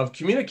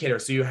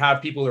communicators. So you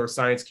have people who are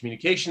science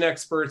communication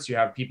experts, you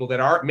have people that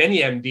are many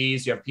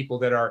MDs, you have people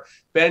that are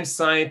bench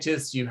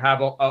scientists, you have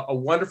a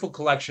wonderful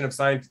collection of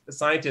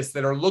scientists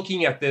that are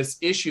looking at this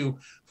issue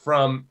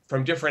from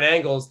different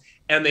angles,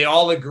 and they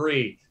all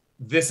agree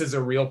this is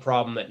a real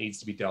problem that needs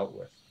to be dealt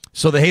with.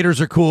 So the haters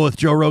are cool with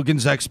Joe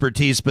Rogan's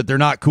expertise, but they're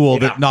not cool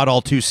that not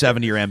all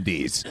 270 are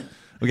MDs.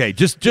 Okay,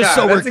 just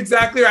so that's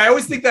exactly right. I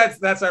always think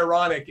that's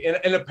ironic,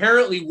 and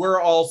apparently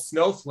we're all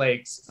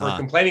snowflakes for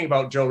complaining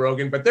about Joe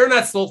Rogan, but they're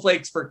not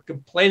snowflakes for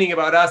complaining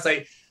about us.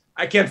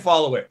 I can't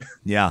follow it.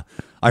 Yeah,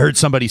 I heard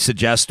somebody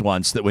suggest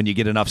once that when you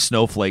get enough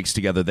snowflakes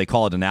together, they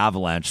call it an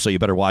avalanche. So you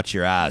better watch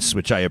your ass,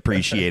 which I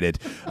appreciated.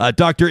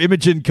 Dr.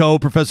 Imogen Coe,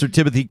 Professor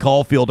Timothy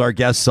Caulfield, our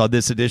guests on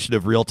this edition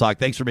of Real Talk.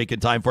 Thanks for making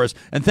time for us,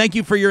 and thank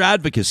you for your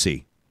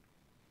advocacy.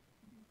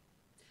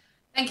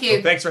 Thank you.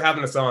 Well, thanks for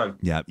having us on.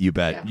 Yeah, you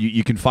bet. Yeah.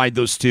 You can find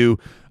those two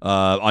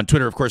on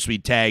Twitter. Of course, we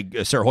tag,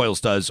 Sarah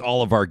Hoyles does,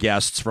 all of our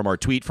guests from our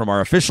tweet, from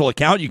our official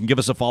account. You can give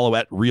us a follow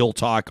at Real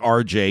Talk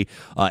RJ.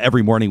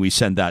 Every morning we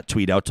send that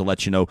tweet out to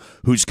let you know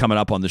who's coming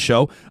up on the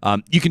show.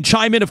 You can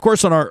chime in, of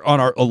course, on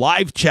our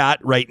live chat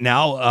right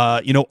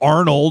now.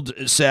 Arnold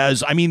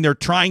says, they're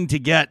trying to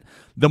get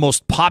the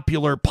most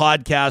popular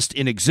podcast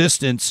in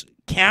existence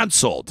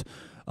canceled.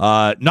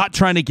 Not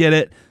trying to get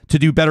it to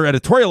do better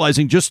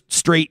editorializing, just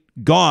straight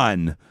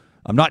gone.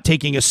 I'm not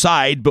taking a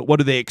side, but what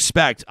do they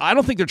expect? I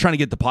don't think they're trying to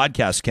get the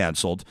podcast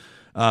canceled.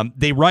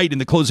 They write in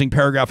the closing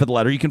paragraph of the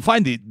letter. You can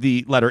find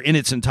the letter in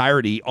its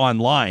entirety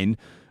online.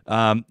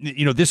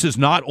 This is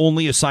not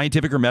only a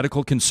scientific or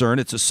medical concern,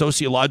 it's a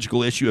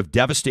sociological issue of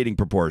devastating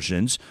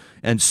proportions,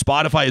 and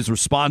Spotify is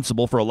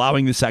responsible for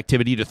allowing this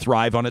activity to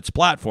thrive on its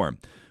platform.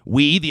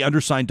 We, the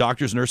undersigned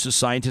doctors, nurses,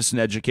 scientists, and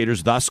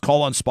educators, thus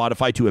call on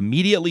Spotify to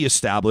immediately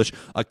establish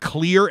a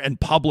clear and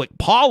public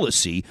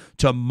policy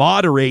to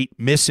moderate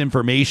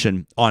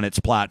misinformation on its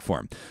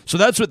platform. So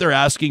that's what they're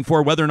asking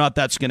for. Whether or not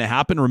that's going to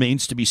happen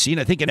remains to be seen.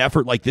 I think an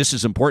effort like this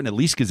is important, at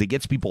least because it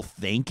gets people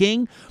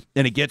thinking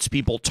and it gets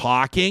people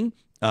talking.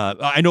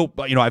 I know,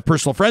 I have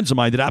personal friends of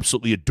mine that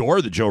absolutely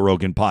adore the Joe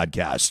Rogan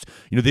podcast.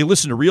 They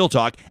listen to Real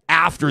Talk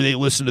after they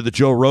listen to the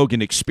Joe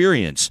Rogan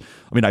Experience.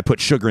 I mean, I put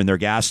sugar in their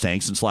gas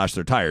tanks and slash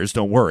their tires,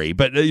 don't worry.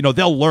 But,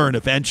 they'll learn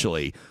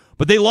eventually.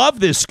 But they love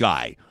this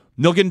guy.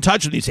 And they'll get in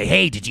touch with me and say,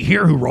 hey, did you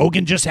hear who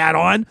Rogan just had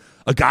on?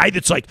 A guy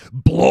that's like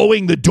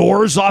blowing the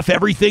doors off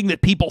everything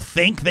that people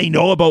think they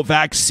know about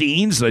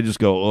vaccines. And I just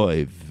go,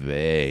 oy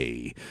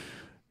vey.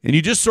 And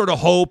you just sort of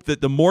hope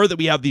that the more that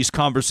we have these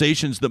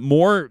conversations, the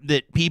more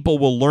that people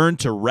will learn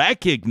to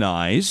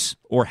recognize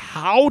or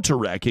how to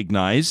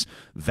recognize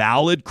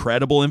valid,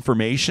 credible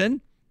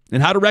information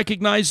and how to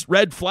recognize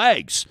red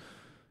flags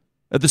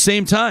at the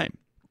same time.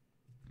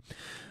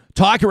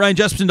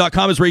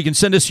 Talk@RyanJesperson.com is where you can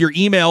send us your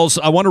emails.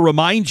 I want to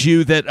remind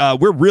you that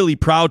we're really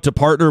proud to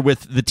partner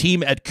with the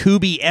team at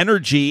Kubi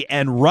Energy.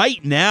 And right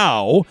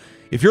now,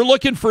 if you're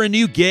looking for a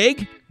new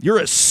gig, you're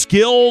a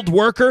skilled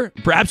worker,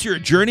 perhaps you're a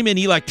journeyman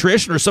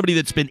electrician or somebody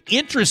that's been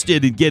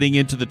interested in getting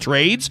into the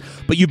trades,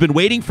 but you've been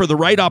waiting for the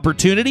right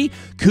opportunity,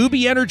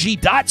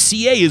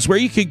 KubiEnergy.ca is where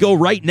you can go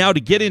right now to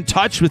get in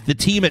touch with the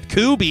team at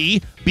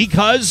Kubi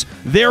because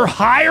they're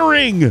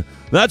hiring.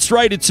 That's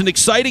right. It's an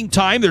exciting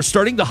time. They're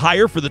starting to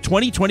hire for the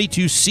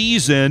 2022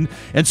 season,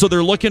 and so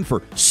they're looking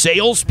for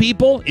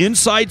salespeople,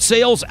 inside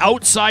sales,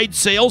 outside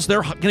sales.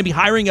 They're going to be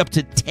hiring up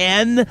to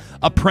 10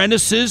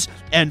 apprentices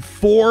and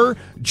 4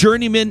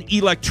 journeyman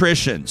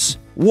electricians.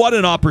 What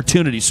an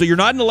opportunity. So you're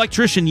not an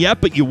electrician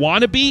yet, but you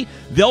want to be?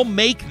 They'll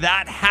make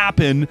that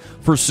happen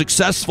for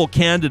successful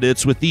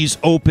candidates with these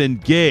open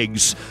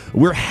gigs.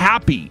 We're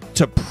happy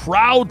to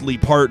proudly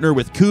partner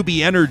with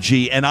Kubi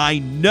Energy, and I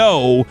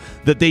know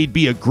that they'd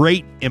be a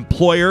great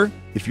employer.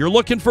 If you're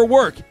looking for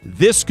work,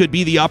 this could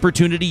be the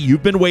opportunity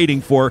you've been waiting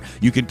for.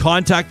 You can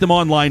contact them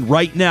online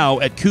right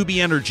now at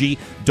KubiEnergy.ca.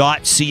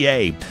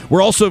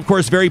 We're also, of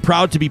course, very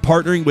proud to be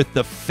partnering with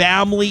the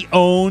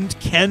family-owned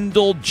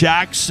Kendall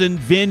Jackson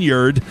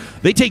Vineyard.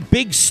 They take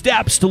big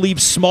steps to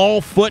leave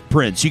small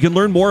footprints. You can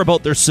learn more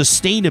about their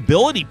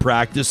sustainability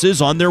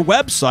practices on their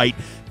website,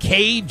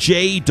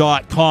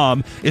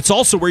 kj.com. It's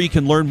also where you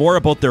can learn more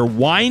about their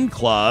wine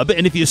club.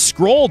 And if you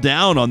scroll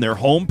down on their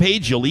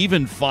homepage, you'll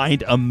even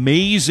find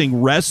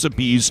amazing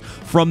recipes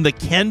from the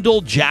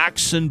Kendall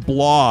Jackson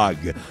blog.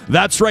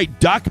 That's right,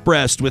 duck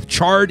breast with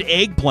charred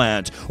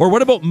eggplant. Or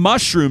what about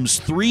mushrooms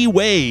 3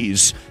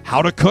 ways?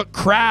 How to cook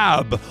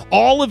crab.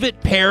 All of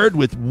it paired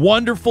with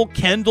wonderful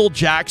Kendall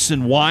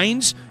Jackson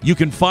wines. You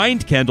can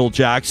find Kendall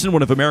Jackson,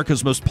 one of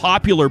America's most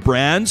popular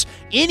brands,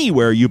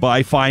 anywhere you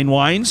buy fine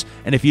wines.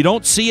 And if you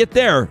don't see it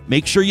there,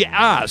 make sure you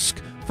ask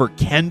for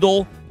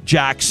Kendall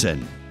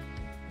Jackson.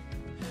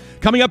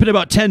 Coming up in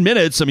about 10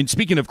 minutes,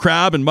 speaking of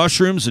crab and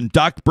mushrooms and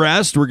duck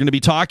breast, we're going to be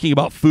talking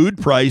about food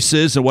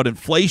prices and what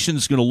inflation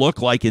is going to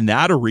look like in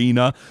that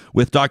arena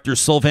with Dr.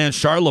 Sylvain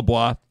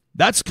Charlebois.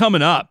 That's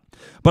coming up.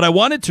 But I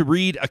wanted to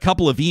read a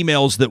couple of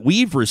emails that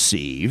we've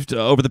received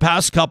over the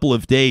past couple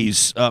of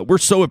days. We're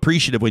so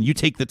appreciative when you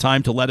take the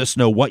time to let us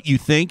know what you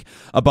think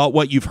about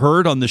what you've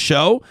heard on the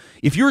show.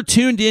 If you were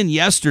tuned in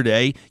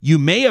yesterday, you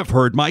may have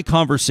heard my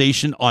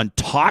conversation on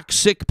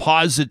toxic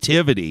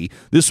positivity.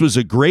 This was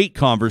a great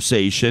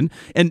conversation,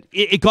 and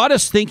it got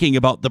us thinking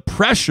about the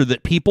pressure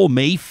that people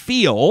may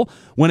feel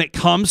when it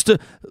comes to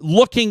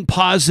looking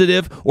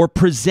positive or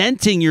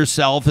presenting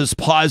yourself as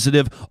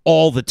positive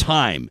all the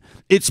time.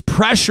 It's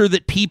pressure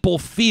that people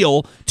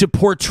feel to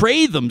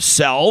portray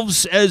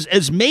themselves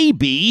as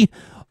maybe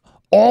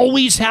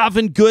always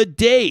having good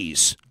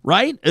days,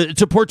 right?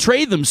 To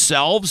portray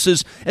themselves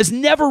as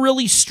never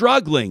really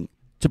struggling.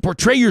 To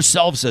portray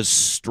yourselves as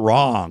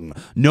strong,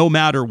 no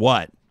matter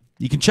what.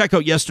 You can check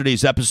out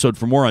yesterday's episode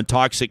for more on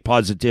toxic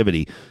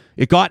positivity.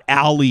 It got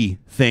Allie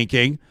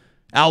thinking.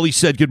 Allie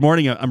said, "Good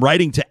morning. I'm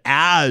writing to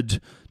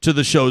add to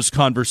the show's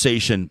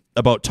conversation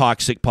about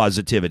toxic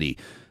positivity.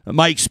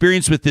 My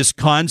experience with this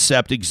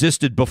concept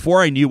existed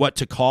before I knew what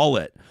to call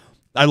it.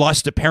 I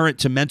lost a parent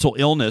to mental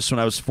illness when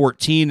I was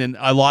 14, and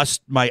I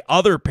lost my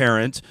other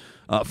parent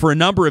for a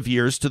number of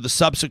years to the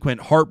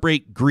subsequent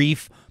heartbreak,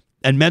 grief,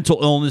 and mental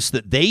illness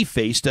that they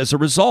faced as a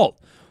result.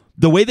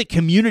 The way that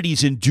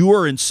communities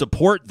endure and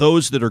support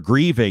those that are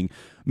grieving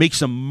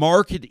makes a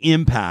marked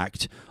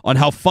impact on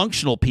how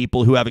functional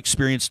people who have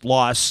experienced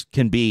loss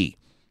can be.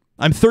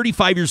 I'm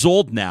 35 years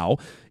old now,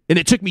 and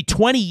it took me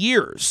 20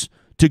 years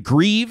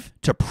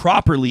to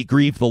properly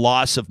grieve the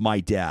loss of my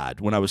dad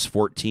when I was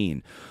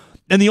 14.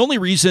 And the only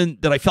reason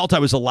that I felt I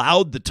was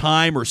allowed the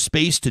time or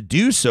space to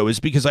do so is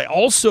because I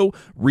also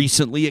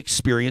recently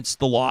experienced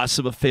the loss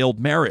of a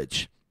failed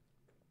marriage.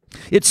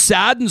 It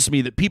saddens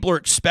me that people are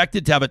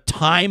expected to have a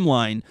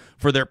timeline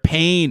for their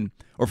pain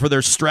or for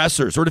their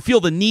stressors, or to feel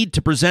the need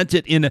to present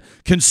it in a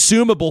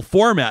consumable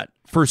format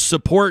for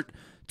support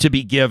to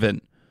be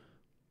given.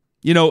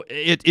 You know,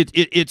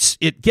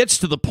 it gets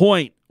to the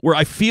point where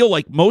I feel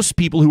like most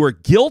people who are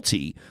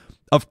guilty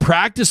of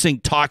practicing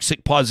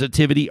toxic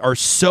positivity are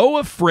so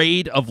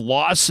afraid of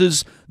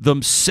losses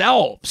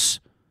themselves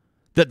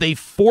that they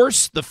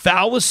force the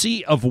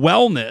fallacy of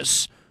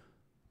wellness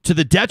to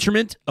the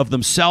detriment of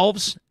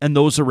themselves and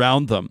those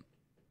around them.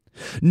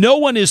 No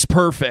one is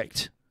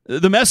perfect.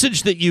 The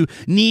message that you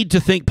need to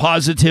think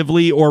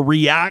positively or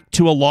react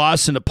to a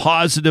loss in a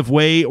positive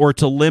way, or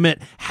to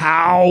limit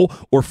how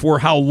or for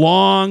how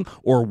long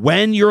or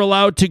when you're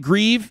allowed to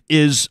grieve,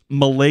 is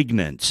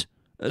malignant.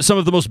 Some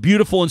of the most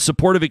beautiful and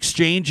supportive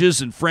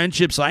exchanges and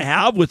friendships I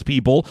have with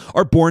people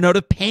are born out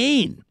of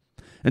pain.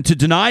 And to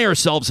deny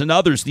ourselves and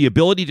others the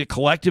ability to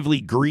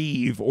collectively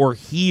grieve or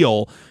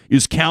heal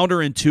is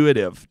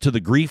counterintuitive to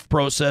the grief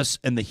process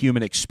and the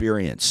human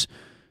experience.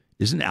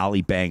 Isn't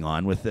Allie bang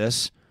on with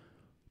this?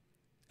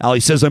 Allie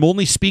says, I'm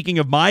only speaking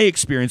of my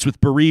experience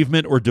with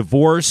bereavement or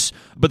divorce,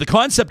 but the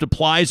concept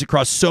applies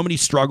across so many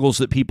struggles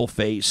that people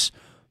face.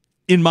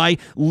 In my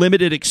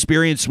limited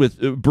experience with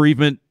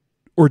bereavement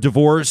or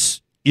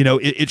divorce, you know,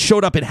 it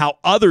showed up in how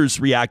others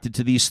reacted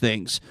to these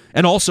things,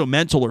 and also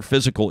mental or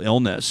physical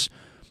illness.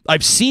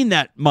 I've seen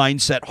that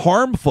mindset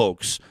harm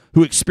folks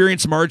who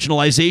experience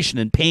marginalization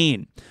and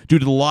pain due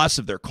to the loss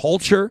of their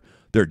culture,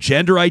 their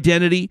gender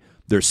identity,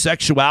 their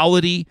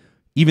sexuality,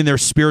 even their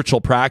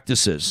spiritual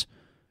practices.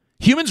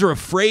 Humans are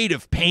afraid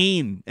of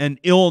pain and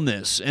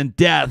illness and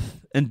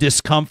death and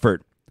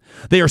discomfort.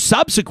 They are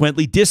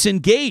subsequently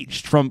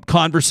disengaged from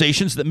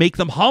conversations that make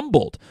them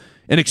humbled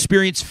and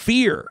experience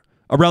fear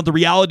around the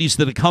realities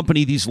that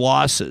accompany these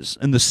losses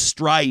and the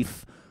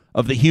strife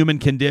of the human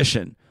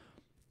condition.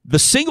 The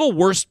single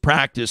worst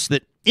practice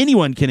that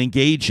anyone can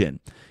engage in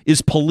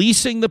is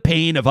policing the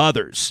pain of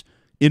others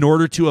in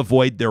order to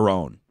avoid their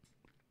own.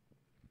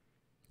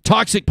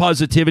 Toxic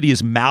positivity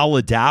is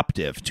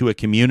maladaptive to a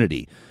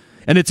community,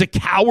 and it's a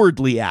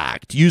cowardly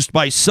act used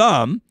by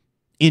some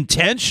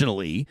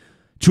intentionally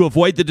to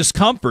avoid the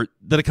discomfort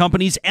that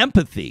accompanies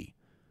empathy.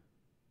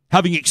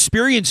 Having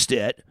experienced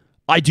it,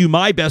 I do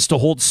my best to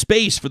hold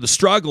space for the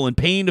struggle and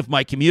pain of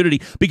my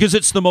community because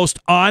it's the most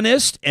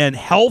honest and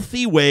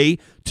healthy way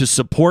to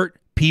support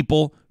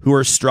people who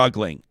are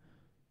struggling.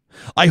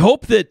 I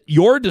hope that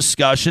your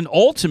discussion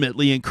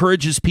ultimately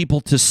encourages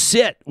people to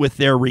sit with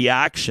their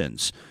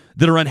reactions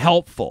that are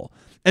unhelpful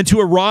and to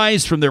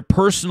arise from their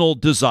personal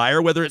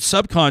desire, whether it's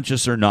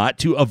subconscious or not,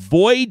 to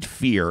avoid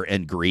fear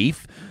and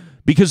grief,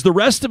 because the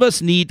rest of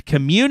us need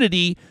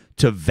community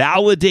to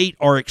validate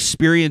our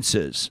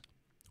experiences.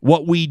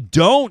 What we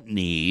don't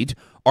need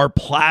are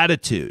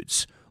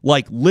platitudes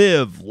like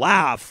live,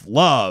 laugh,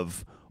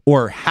 love,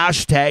 or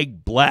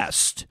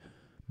 #blessed.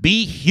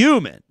 Be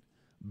human,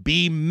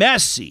 be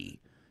messy,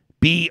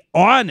 be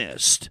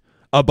honest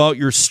about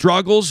your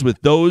struggles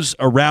with those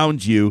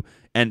around you,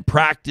 and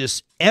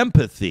practice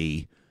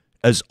empathy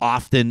as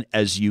often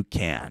as you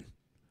can.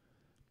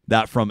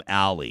 That from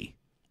Allie.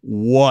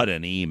 What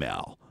an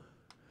email.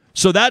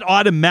 So that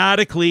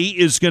automatically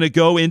is going to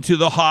go into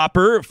the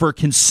hopper for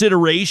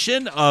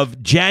consideration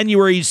of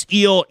January's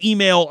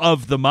email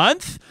of the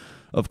month.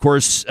 Of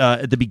course,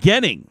 at the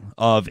beginning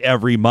of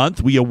every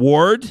month, we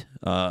award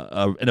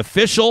an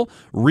official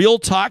Real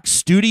Talk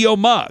Studio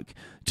mug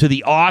to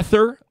the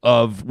author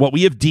of what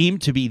we have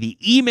deemed to be the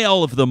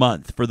email of the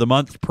month for the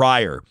month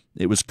prior.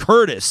 It was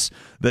Curtis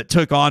that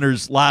took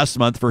honors last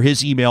month for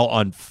his email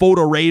on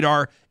photo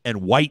radar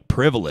and white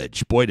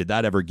privilege. Boy, did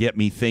that ever get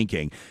me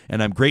thinking.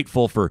 And I'm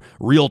grateful for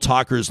real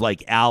talkers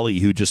like Allie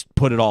who just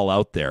put it all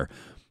out there.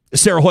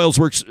 Sarah Hoyles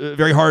works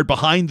very hard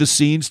behind the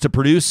scenes to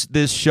produce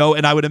this show.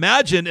 And I would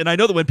imagine, and I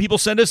know that when people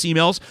send us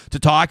emails to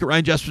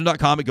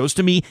talk@ryanjesperson.com, it goes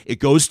to me, it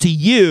goes to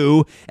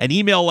you. An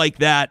email like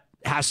that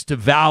has to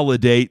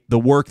validate the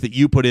work that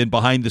you put in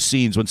behind the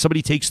scenes. When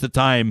somebody takes the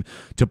time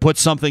to put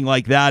something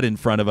like that in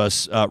front of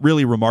us,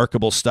 really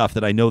remarkable stuff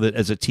that I know that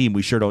as a team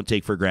we sure don't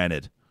take for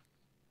granted.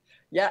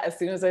 Yeah, as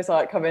soon as I saw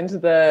it come into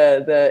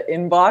the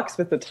inbox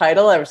with the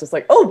title, I was just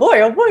like, oh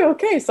boy,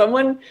 okay,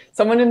 someone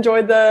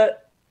enjoyed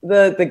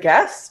the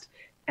guest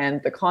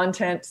and the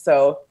content.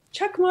 So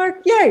check mark,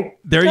 yay.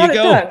 There you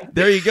go.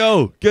 There you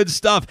go. Good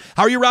stuff.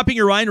 How are you wrapping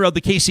your mind around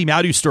the Kaycee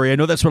Madu story? I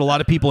know that's what a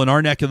lot of people in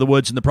our neck of the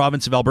woods in the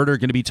province of Alberta are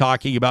going to be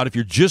talking about. If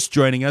you're just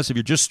joining us, if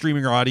you're just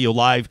streaming our audio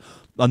live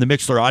on the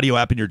Mixlr audio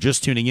app and you're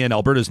just tuning in,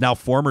 Alberta's now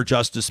former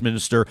Justice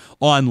Minister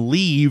on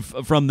leave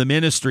from the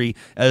ministry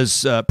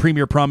as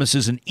Premier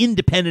promises an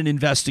independent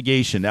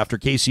investigation after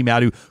Kaycee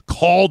Madu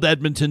called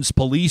Edmonton's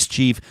police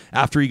chief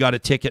after he got a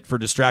ticket for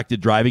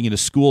distracted driving in a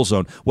school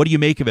zone. What do you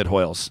make of it,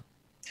 Hoyles?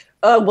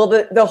 Well,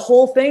 the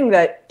whole thing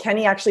that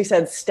Kenny actually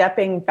said,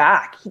 stepping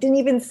back. He didn't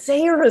even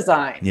say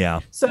resign.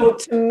 Yeah. So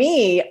to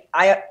me,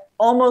 I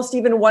almost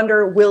even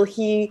wonder, will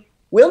he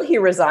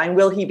resign?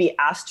 Will he be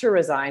asked to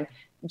resign?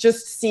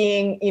 Just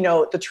seeing,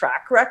 the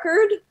track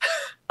record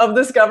of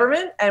this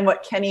government and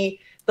what Kenny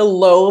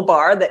low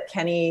bar that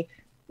Kenney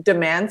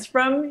demands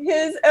from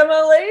his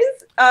MLAs.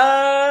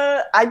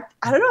 I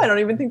don't know. I don't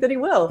even think that he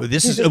will.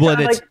 This is well,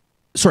 it's,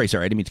 sorry,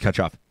 I didn't mean to cut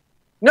you off.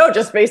 No,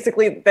 just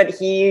basically that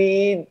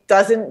he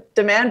doesn't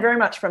demand very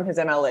much from his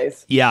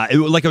MLAs. Yeah,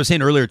 like I was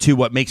saying earlier too,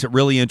 what makes it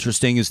really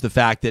interesting is the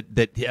fact that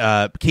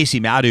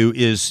Kaycee Madu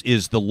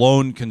is the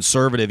lone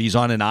conservative. He's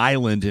on an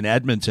island in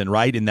Edmonton,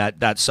 right, in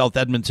that South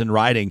Edmonton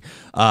riding.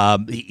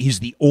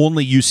 He's the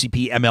only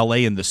UCP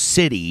MLA in the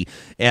city,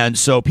 and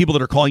so people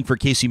that are calling for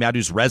Kaycee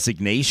Madu's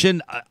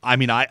resignation, I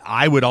mean,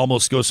 I would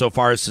almost go so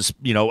far as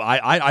to,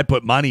 I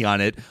put money on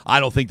it. I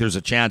don't think there's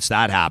a chance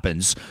that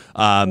happens.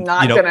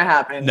 Not going to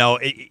happen. No.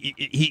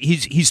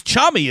 He's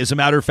chummy, as a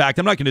matter of fact.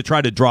 I'm not going to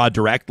try to draw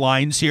direct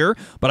lines here,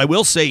 but I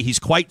will say he's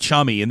quite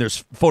chummy, and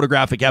there's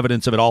photographic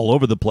evidence of it all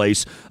over the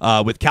place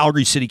with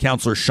Calgary City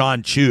Councillor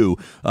Sean Chu.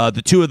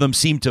 The two of them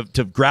seem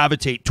to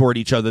gravitate toward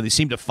each other. They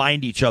seem to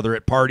find each other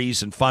at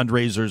parties and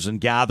fundraisers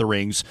and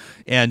gatherings.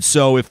 And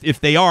so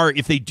if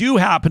they do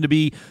happen to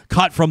be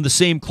cut from the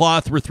same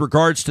cloth with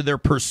regards to their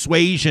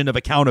persuasion of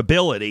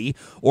accountability,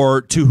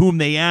 or to whom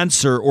they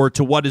answer, or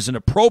to what is an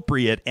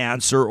appropriate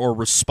answer or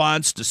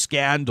response to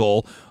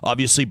scandal,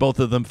 obviously both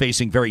of them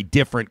facing very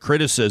different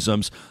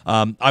criticisms,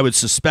 I would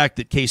suspect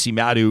that Kaycee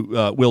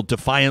Madu will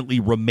defiantly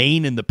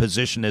remain in the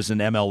position as an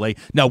MLA.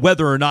 Now,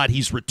 whether or not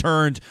he's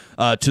returned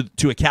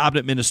to a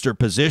cabinet minister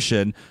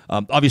position,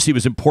 obviously it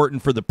was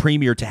important for the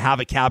premier to have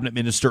a cabinet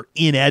minister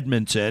in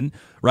Edmonton,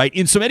 right?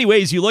 In so many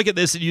ways, you look at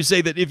this and you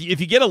say that if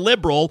you get a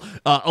Liberal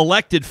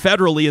elected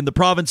federally in the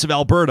province of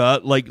Alberta,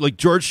 like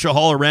George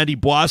Chahal or Randy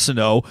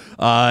Boissonneau,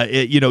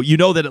 you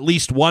know that at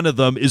least one of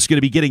them is going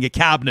to be getting a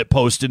cabinet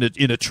post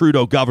in a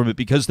Trudeau government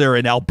because they're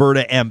an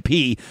Alberta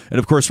MP. And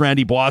of course,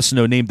 Randy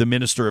Boissonneau, named the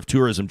Minister of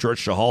Tourism.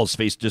 George Chahal has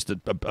faced just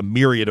a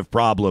myriad of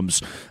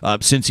problems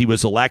since he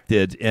was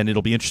elected, and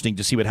it'll be interesting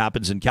to see what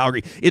happens in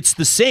Calgary. It's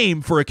the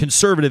same for a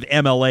Conservative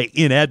MLA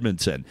in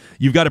Edmonton.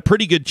 You've got a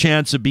pretty good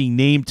chance of being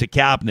named to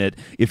cabinet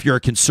if you're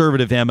a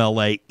Conservative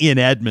MLA in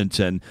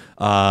Edmonton,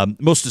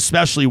 most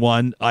especially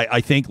one,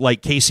 I think,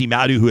 like Kaycee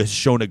Madu, who has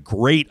shown a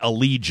great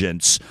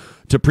allegiance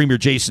to Premier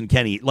Jason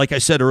Kenney. Like I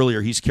said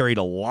earlier, he's carried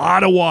a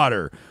lot of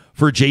water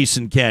for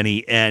Jason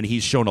Kenney, and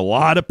he's shown a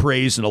lot of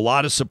praise and a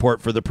lot of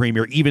support for the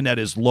premier, even at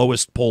his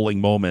lowest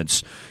polling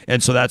moments.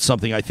 And so that's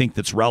something I think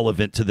that's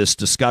relevant to this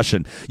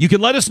discussion. You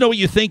can let us know what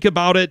you think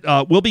about it.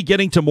 We'll be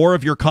getting to more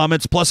of your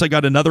comments. Plus, I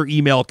got another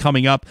email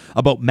coming up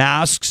about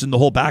masks and the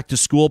whole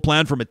back-to-school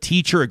plan from a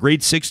teacher, a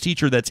grade 6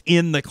 teacher that's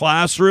in the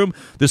classroom.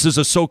 This is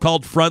a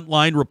so-called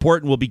frontline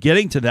report, and we'll be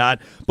getting to that.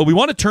 But we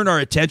want to turn our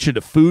attention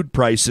to food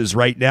prices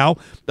right now.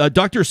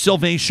 Dr.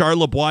 Sylvain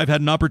Charlebois, I've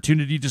had an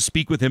opportunity to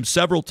speak with him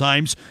several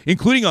times,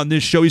 including on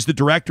this show. He's the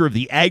director of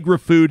the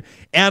Agri-Food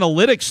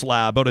Analytics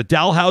Lab out of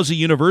Dalhousie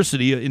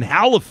University in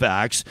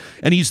Halifax,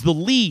 and he's the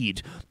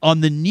lead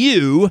on the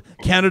new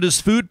Canada's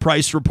Food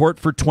Price Report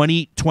for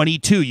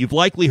 2022. You've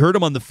likely heard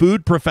him on the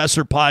Food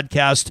Professor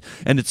podcast,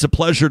 and it's a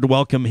pleasure to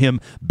welcome him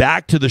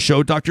back to the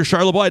show. Dr.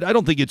 Charlebois, I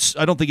don't think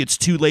it's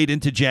too late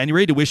into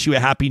January to wish you a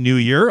happy new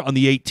year on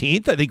the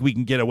 18th. I think we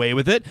can get away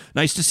with it.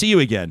 Nice to see you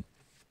again.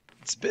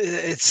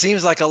 It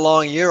seems like a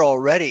long year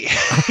already.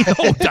 I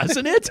know,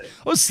 doesn't it?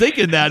 I was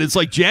thinking that. It's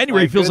like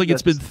January feels like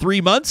it's been 3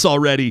 months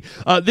already.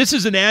 This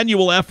is an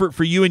annual effort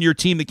for you and your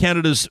team, the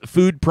Canada's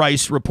Food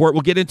Price Report.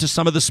 We'll get into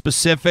some of the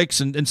specifics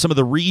and some of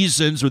the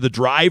reasons or the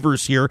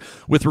drivers here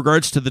with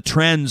regards to the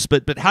trends.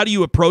 But how do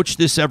you approach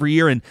this every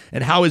year, and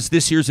how is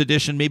this year's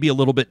edition maybe a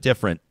little bit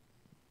different?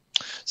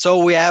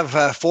 So we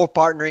have 4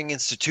 partnering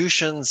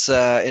institutions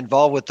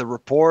involved with the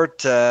report.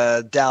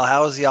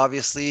 Dalhousie,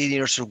 obviously, the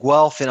University of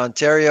Guelph in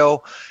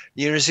Ontario,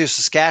 the University of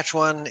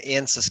Saskatchewan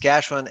in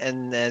Saskatchewan,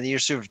 and the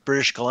University of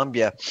British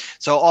Columbia.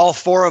 So all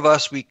 4 of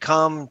us, we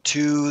come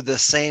to the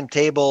same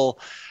table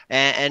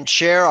and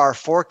share our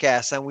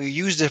forecasts. And we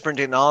use different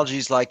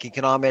technologies like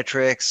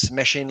econometrics,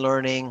 machine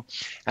learning,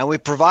 and we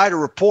provide a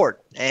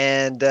report.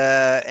 And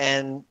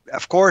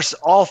of course,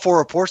 all 4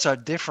 reports are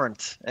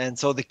different. And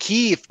so the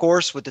key, of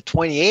course, with the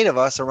 28 of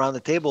us around the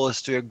table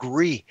is to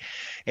agree,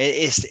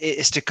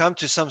 is to come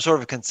to some sort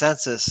of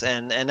consensus.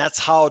 And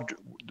that's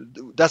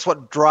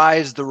what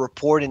drives the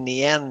report in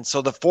the end.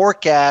 So the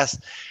forecast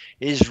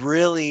is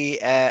really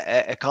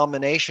a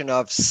combination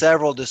of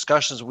several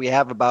discussions we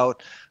have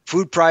about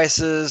food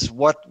prices,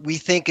 what we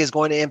think is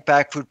going to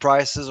impact food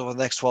prices over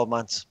the next 12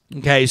 months.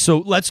 Okay, so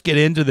let's get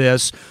into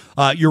this.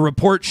 Your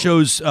report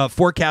shows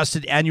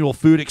forecasted annual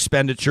food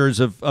expenditures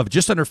of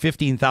just under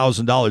 $15,000,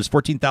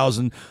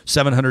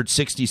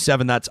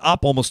 $14,767. That's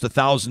up almost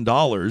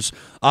 $1,000,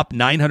 up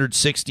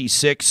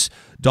 $966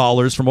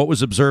 from what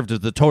was observed as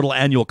the total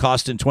annual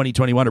cost in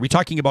 2021. Are we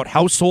talking about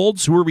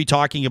households? Who are we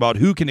talking about?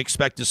 Who can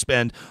expect to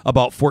spend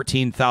about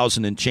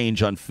 $14,000 and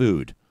change on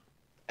food?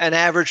 An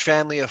average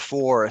family of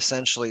 4,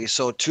 essentially.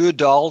 So 2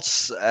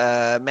 adults,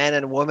 man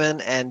and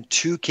woman, and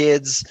 2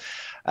 kids,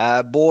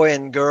 boy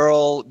and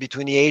girl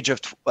between the age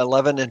of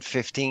 11 and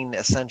 15,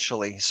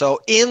 essentially. So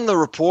in the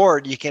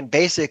report, you can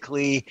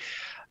basically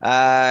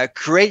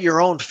create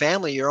your own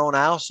family, your own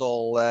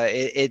household.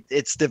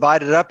 It's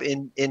divided up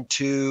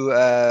into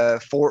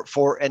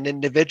for an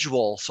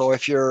individual. So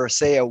if you're,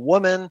 say, a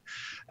woman,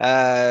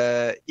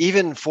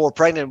 even for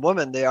pregnant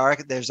women,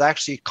 there's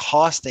actually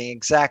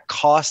exact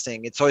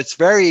costing. So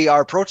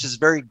our approach is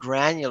very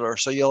granular.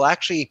 So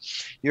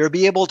you'll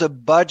be able to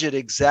budget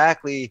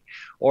exactly,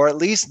 or at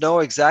least know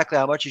exactly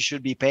how much you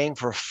should be paying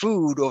for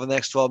food over the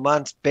next 12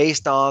 months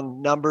based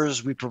on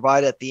numbers we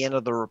provide at the end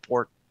of the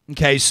report.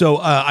 Okay, so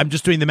I'm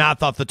just doing the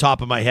math off the top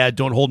of my head.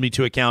 Don't hold me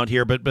to account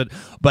here,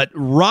 but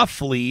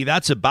roughly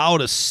that's about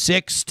a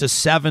 6 to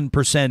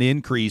 7%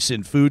 increase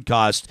in food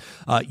cost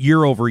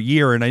year over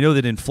year. And I know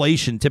that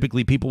inflation,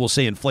 typically people will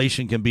say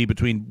inflation can be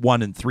between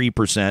 1% and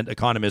 3%.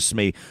 Economists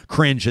may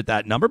cringe at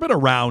that number, but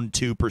around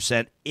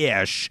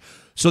 2%-ish.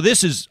 So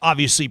this is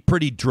obviously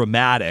pretty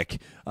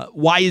dramatic.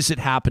 Why is it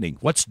happening?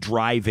 What's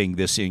driving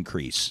this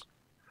increase?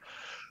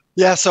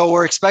 Yeah, so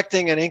we're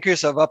expecting an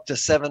increase of up to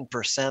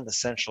 7%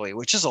 essentially,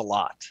 which is a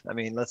lot. I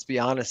mean, let's be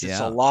honest, it's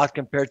a lot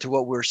compared to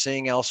what we're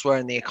seeing elsewhere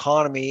in the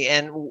economy.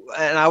 And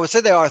I would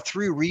say there are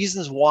three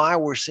reasons why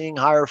we're seeing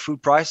higher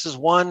food prices.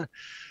 One,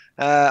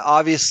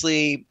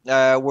 obviously,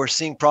 we're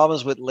seeing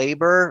problems with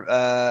labor.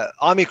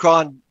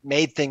 Omicron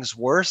made things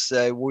worse.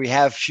 We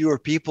have fewer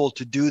people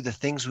to do the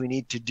things we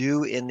need to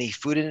do in the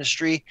food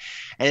industry.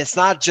 And it's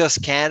not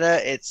just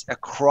Canada, it's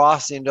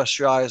across the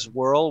industrialized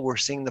world. We're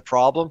seeing the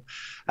problem.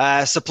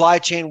 Supply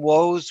chain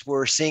woes,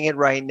 we're seeing it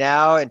right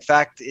now. In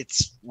fact,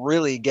 it's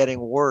really getting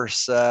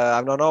worse.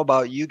 I don't know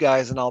about you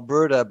guys in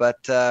Alberta,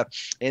 but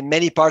in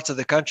many parts of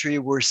the country,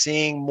 we're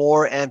seeing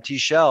more empty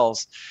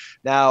shelves.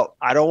 Now,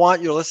 I don't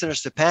want your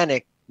listeners to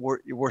panic.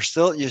 You're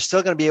still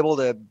going to be able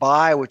to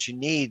buy what you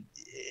need,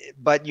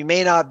 but you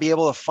may not be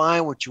able to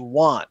find what you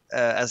want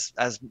as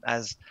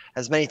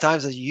many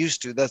times as you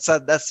used to. That's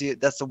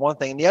the one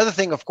thing. And the other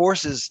thing, of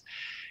course, is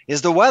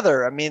the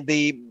weather. I mean,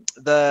 in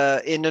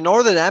the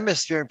northern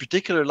hemisphere in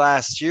particular,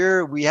 last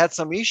year we had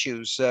some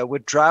issues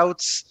with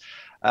droughts,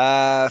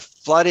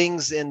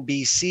 floodings in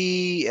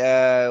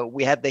BC.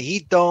 We had the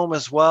heat dome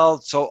as well.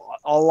 So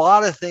a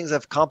lot of things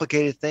have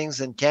complicated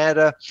things in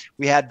Canada.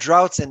 We had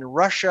droughts in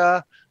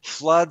Russia,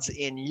 floods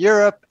in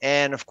Europe,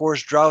 and of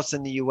course droughts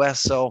in the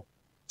US. So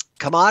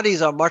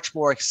commodities are much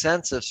more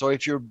expensive. So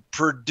if you're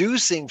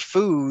producing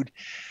food,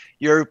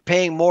 you're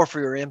paying more for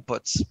your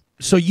inputs.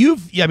 So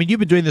you've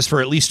been doing this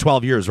for at least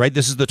 12 years, right?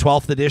 This is the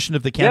 12th edition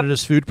of the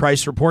Canada's Food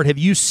Price Report. Have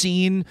you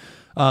seen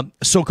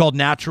so-called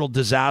natural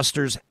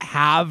disasters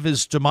have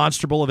as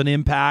demonstrable of an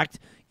impact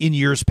in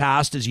years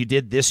past as you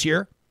did this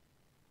year?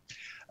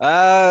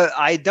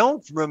 I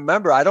don't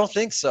remember. I don't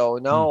think so.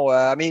 No.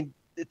 I mean,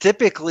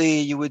 typically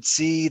you would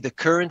see the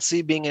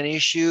currency being an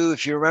issue.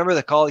 If you remember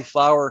the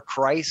cauliflower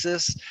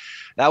crisis,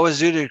 that was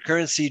due to the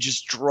currency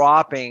just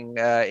dropping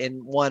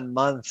in 1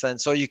 month. And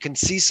so you can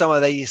see some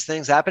of these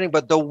things happening.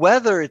 But the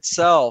weather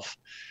itself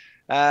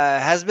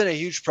has been a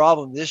huge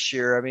problem this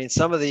year. I mean,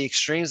 some of the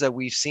extremes that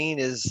we've seen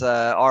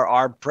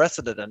are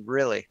unprecedented,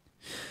 really.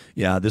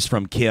 Yeah, this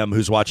from Kim,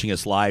 who's watching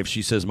us live.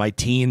 She says, my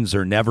teens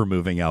are never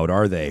moving out,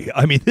 are they?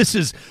 I mean, this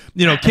is,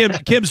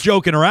 Kim's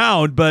joking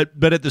around, but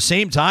at the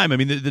same time, I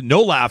mean, the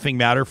no laughing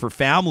matter for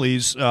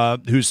families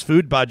whose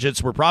food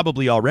budgets were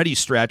probably already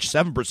stretched.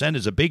 7%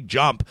 is a big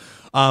jump.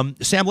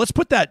 Sam, let's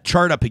put that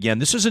chart up again.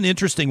 This is an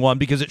interesting one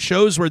because it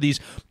shows where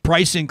these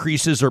price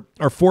increases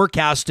are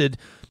forecasted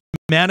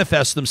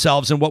manifest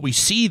themselves. And what we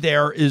see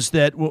there is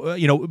that,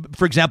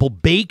 for example,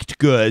 baked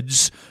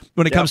goods,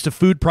 when it comes to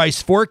food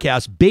price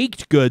forecasts,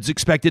 baked goods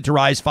expected to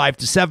rise 5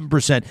 to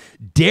 7%.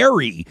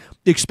 Dairy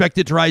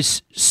expected to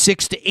rise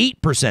 6 to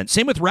 8%.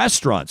 Same with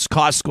restaurants,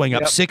 costs going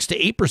up 6 to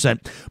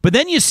 8%. But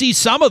then you see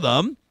some of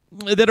them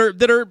that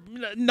are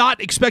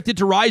not expected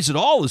to rise at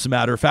all, as a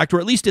matter of fact, or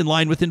at least in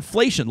line with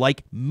inflation,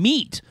 like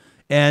meat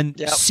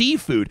and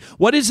seafood.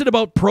 What is it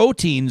about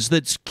proteins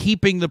that's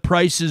keeping the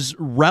prices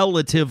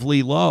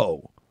relatively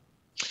low?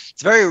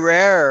 It's very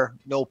rare,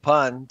 no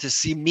pun, to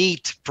see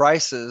meat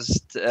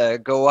prices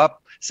go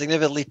up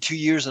significantly 2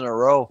 years in a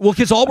row. Well,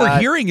 because all we're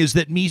hearing is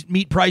that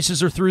meat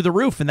prices are through the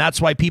roof, and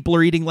that's why people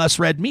are eating less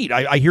red meat.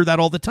 I hear that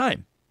all the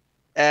time.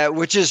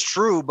 Which is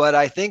true, but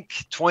I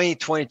think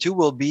 2022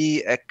 will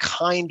be a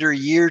kinder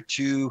year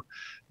to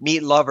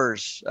meat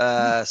lovers.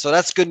 So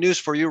that's good news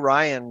for you,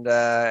 Ryan.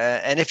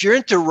 And if you're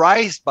into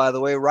rice, by the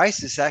way,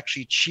 rice is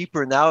actually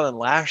cheaper now than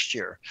last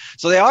year.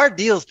 So there are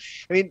deals.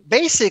 I mean,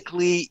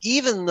 basically,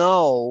 even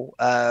though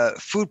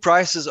food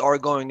prices are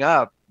going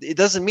up, it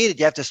doesn't mean that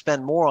you have to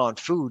spend more on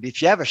food.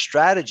 If you have a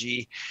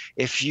strategy,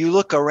 if you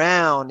look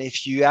around,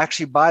 if you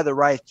actually buy the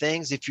right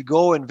things, if you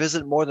go and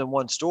visit more than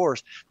one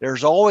stores,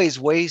 there's always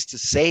ways to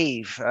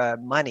save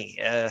money.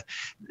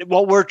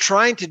 What we're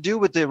trying to do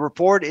with the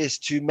report is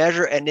to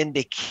measure an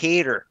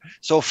indicator.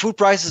 So food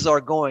prices are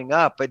going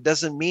up, but it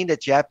doesn't mean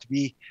that you have to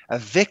be a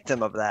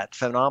victim of that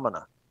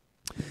phenomena.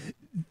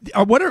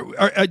 Do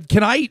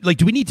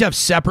we need to have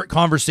separate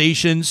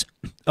conversations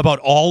about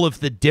all of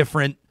the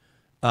different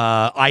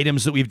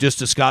items that we've just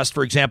discussed.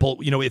 For example,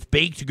 if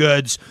baked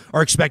goods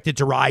are expected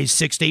to rise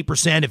 6 to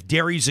 8%, if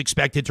dairy is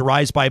expected to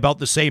rise by about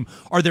the same,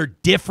 are there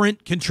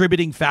different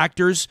contributing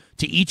factors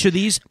to each of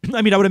these?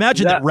 I mean, I would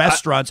imagine that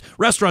restaurants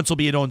will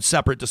be an own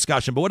separate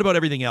discussion, but what about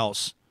everything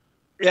else?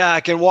 Yeah,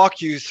 I can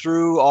walk you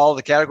through all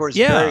the categories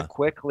very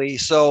quickly.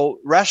 So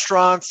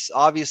restaurants,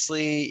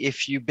 obviously,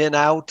 if you've been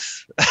out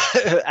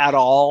at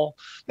all,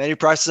 menu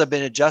prices have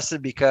been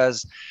adjusted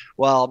because,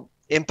 well,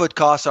 input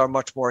costs are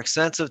much more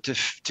expensive to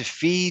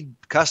feed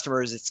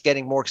customers. It's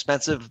getting more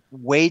expensive.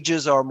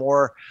 Wages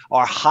are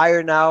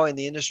higher now in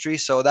the industry.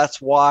 So that's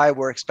why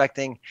we're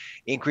expecting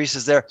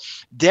increases there.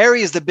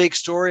 Dairy is the big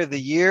story of the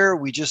year.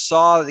 We just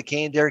saw the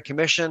Canadian Dairy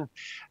Commission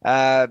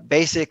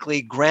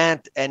basically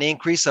grant an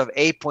increase of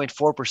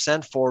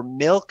 8.4% for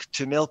milk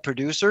to milk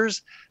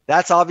producers.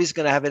 That's obviously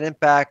going to have an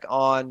impact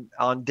on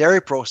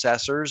dairy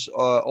processors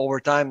over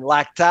time.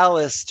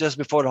 Lactalis, just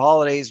before the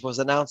holidays, was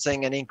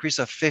announcing an increase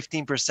of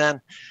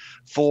 15%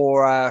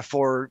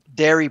 for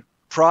dairy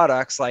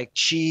products like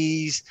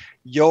cheese,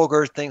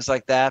 yogurt, things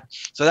like that.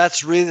 So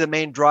that's really the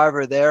main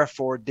driver there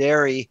for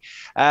dairy.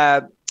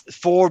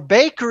 For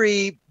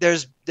bakery, there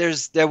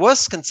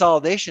was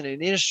consolidation in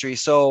the industry.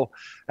 So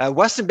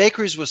Weston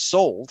Bakeries was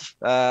sold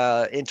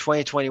in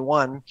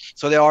 2021.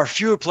 So there are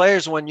fewer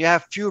players. When you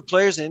have fewer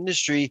players in the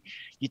industry,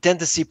 you tend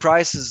to see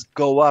prices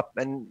go up.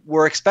 And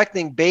we're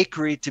expecting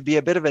bakery to be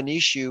a bit of an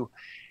issue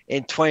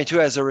in 22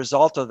 as a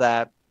result of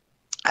that.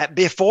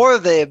 Before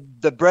the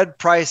bread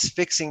price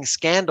fixing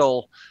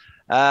scandal,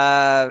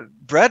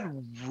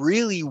 bread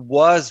really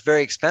was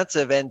very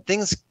expensive, and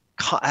things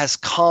has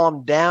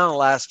calmed down the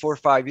last 4 or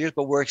 5 years,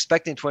 but we're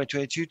expecting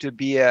 2022 to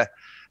be a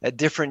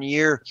different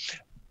year.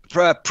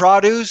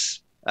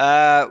 Produce,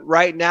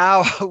 right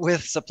now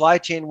with supply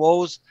chain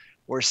woes,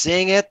 we're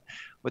seeing it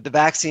with the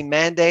vaccine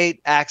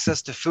mandate.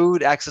 Access to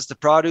food, access to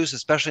produce,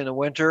 especially in the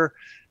winter,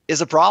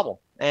 is a problem.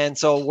 And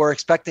so we're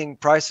expecting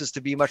prices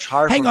to be much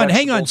higher. Hang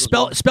on.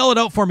 Spell it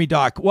out for me,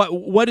 Doc.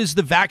 What does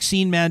the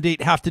vaccine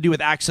mandate have to do with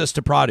access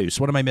to produce?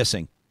 What am I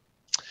missing?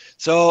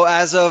 So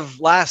as of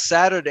last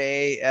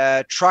Saturday,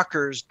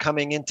 truckers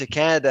coming into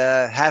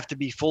Canada have to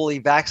be fully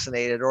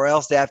vaccinated, or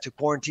else they have to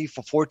quarantine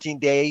for 14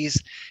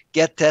 days,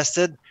 get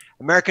tested.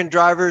 American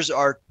drivers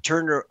are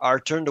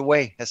turned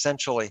away,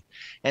 essentially.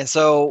 And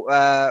so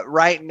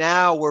right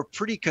now we're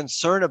pretty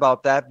concerned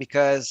about that,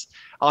 because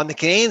on the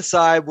Canadian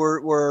side,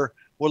 we're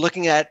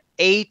looking at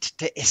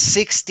 8,000 to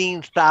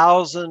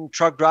 16,000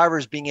 truck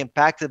drivers being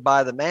impacted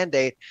by the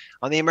mandate.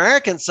 On the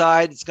American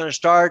side, it's going to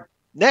start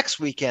next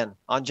weekend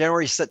on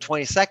January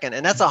 22nd.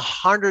 And that's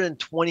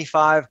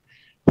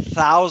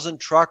 125,000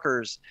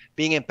 truckers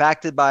being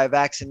impacted by a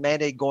vaccine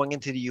mandate going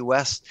into the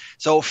US.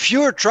 So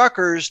fewer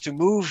truckers to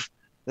move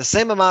the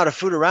same amount of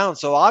food around.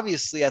 So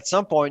obviously at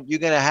some point you're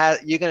going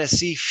to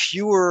see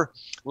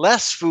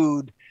less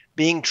food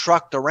being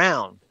trucked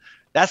around.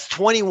 That's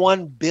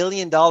 $21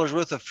 billion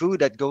worth of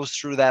food that goes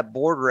through that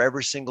border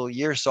every single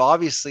year. So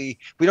obviously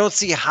we don't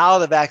see how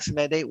the vaccine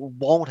mandate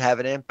won't have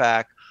an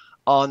impact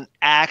on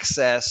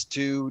access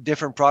to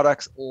different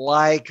products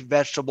like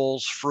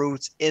vegetables,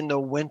 fruits in the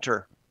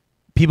winter.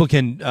 People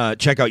can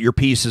check out your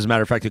piece, as a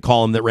matter of fact, a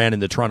column that ran in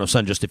the Toronto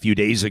Sun just a few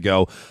days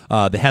ago.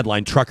 The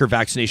headline, Trucker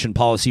Vaccination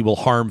Policy Will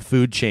Harm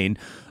Food Chain.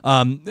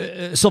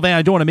 Sylvain,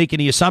 I don't want to make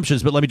any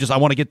assumptions, but I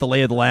want to get the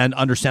lay of the land,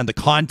 understand the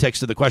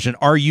context of the question.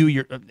 Are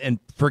you, and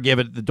forgive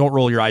it, don't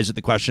roll your eyes at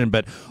the question,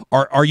 but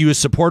are you a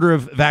supporter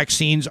of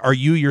vaccines? Are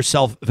you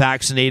yourself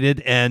vaccinated?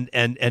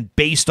 And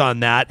based on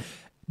that,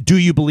 do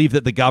you believe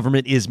that the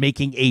government is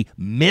making a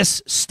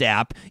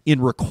misstep in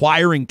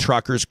requiring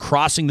truckers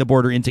crossing the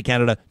border into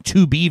Canada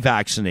to be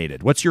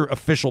vaccinated? What's your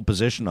official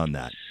position on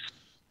that?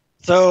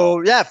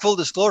 So, yeah, full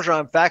disclosure,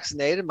 I'm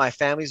vaccinated. My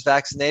family's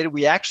vaccinated.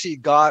 We actually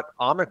got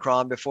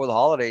Omicron before the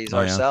holidays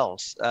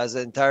ourselves. As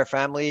an entire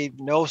family,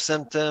 no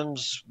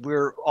symptoms.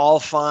 We're all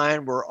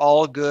fine. We're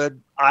all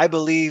good. I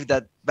believe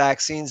that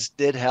vaccines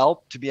did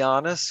help, to be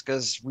honest,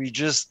 because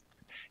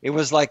it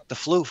was like the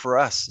flu for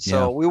us.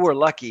 So we were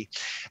lucky.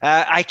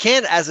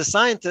 As a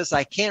scientist,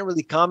 I can't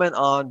really comment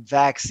on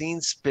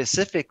vaccines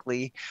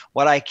specifically.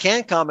 What I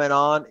can comment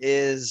on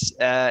is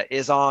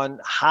on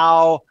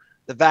how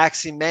the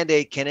vaccine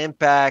mandate can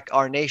impact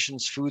our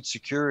nation's food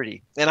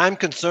security. And I'm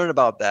concerned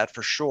about that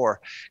for sure,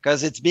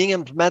 because it's being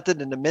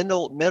implemented in the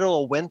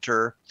middle of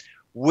winter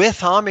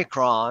with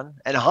Omicron,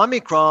 and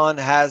Omicron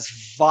has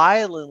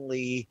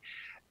violently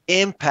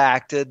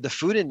impacted the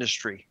food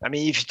industry. I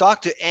mean, if you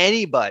talk to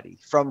anybody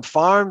from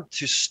farm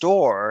to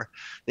store,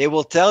 they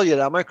will tell you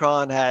that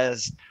Omicron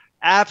has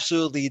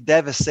absolutely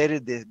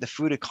devastated the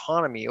food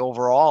economy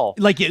overall.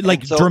 So,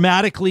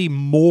 dramatically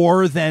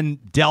more than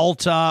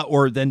Delta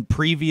or than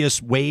previous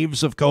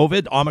waves of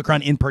COVID,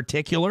 Omicron in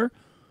particular?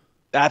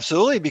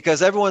 Absolutely,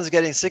 because everyone's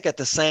getting sick at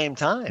the same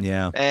time.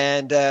 Yeah.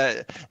 And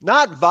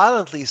not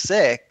violently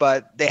sick,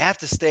 but they have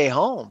to stay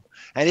home.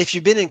 And if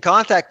you've been in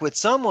contact with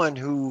someone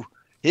who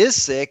is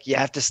sick, you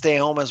have to stay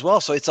home as well.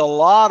 So it's a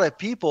lot of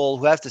people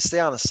who have to stay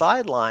on the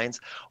sidelines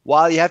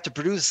while you have to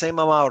produce the same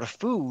amount of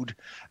food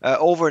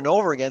over and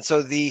over again.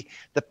 So the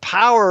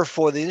power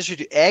for the industry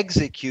to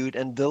execute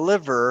and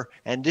deliver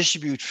and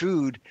distribute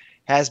food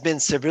has been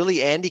severely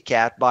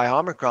handicapped by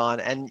Omicron.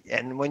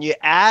 And when you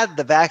add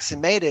the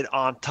vaccine mandate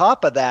on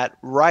top of that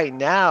right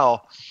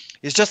now,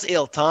 it's just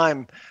ill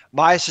time.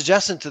 My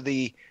suggestion to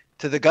the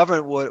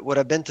government would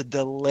have been to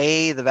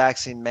delay the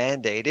vaccine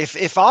mandate.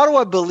 If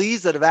Ottawa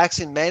believes that a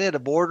vaccine mandate at the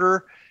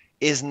border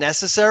is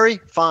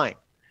necessary, fine.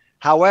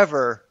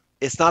 However,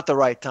 it's not the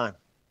right time.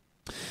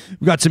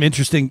 We've got some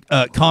interesting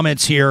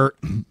comments here.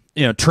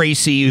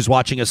 Tracy, who's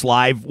watching us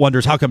live,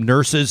 wonders how come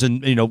nurses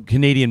and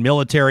Canadian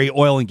military,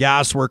 oil and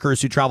gas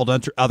workers who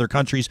traveled to other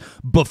countries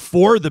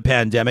before the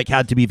pandemic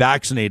had to be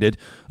vaccinated,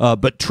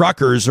 but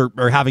truckers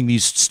are having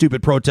these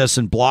stupid protests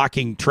and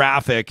blocking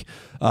traffic.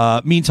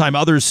 Meantime,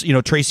 others,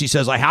 Tracy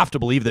says, I have to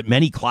believe that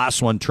many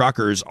Class 1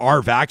 truckers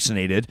are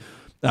vaccinated.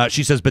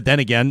 She says, but then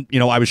again,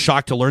 I was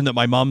shocked to learn that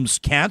my mom's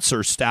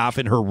cancer staff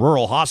in her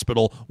rural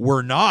hospital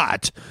were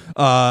not.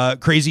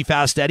 Crazy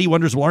Fast Eddie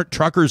wonders, well, aren't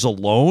truckers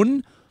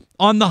alone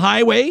on the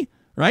highway,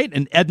 right?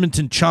 And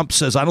Edmonton Chump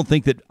says, I don't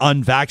think that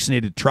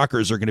unvaccinated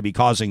truckers are going to be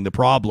causing the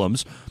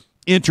problems.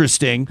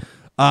 Interesting.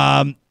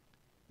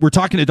 We're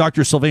talking to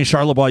Dr. Sylvain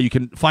Charlebois. You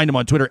can find him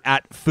on Twitter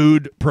at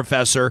Food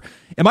Professor.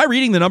 Am I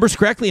reading the numbers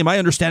correctly? Am I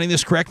understanding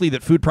this correctly,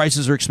 that food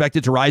prices are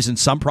expected to rise in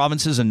some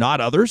provinces and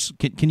not others?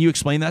 Can you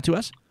explain that to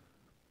us?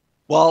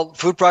 Well,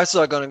 food prices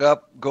are going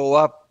to go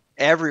up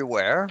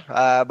everywhere,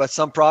 but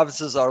some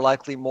provinces are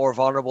likely more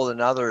vulnerable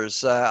than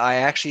others. I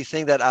actually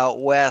think that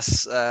out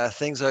west,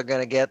 things are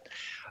going to get,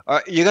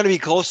 you're going to be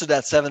close to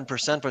that 7%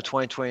 for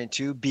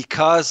 2022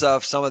 because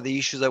of some of the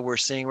issues that we're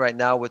seeing right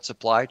now with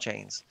supply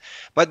chains.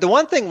 But the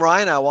one thing,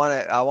 Ryan, I want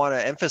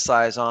to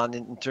emphasize on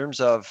in terms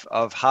of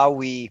how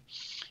we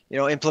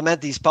implement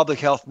these public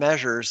health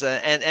measures,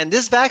 and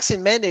this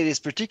vaccine mandate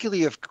is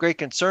particularly of great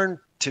concern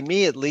to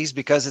me, at least,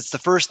 because it's the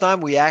first time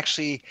we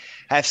actually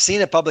have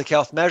seen a public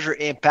health measure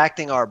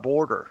impacting our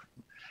border.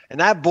 And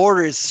that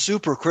border is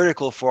super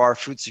critical for our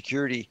food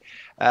security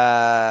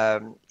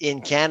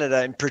in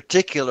Canada in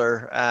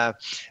particular.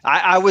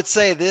 I would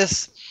say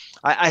this,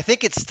 I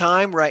think it's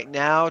time right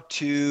now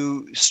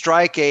to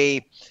strike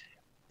a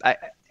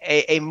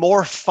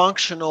more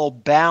functional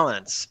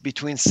balance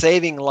between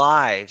saving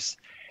lives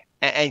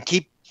and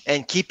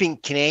keeping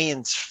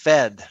Canadians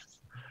fed.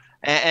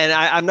 And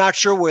I'm not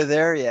sure we're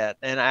there yet.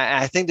 And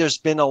I think there's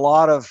been a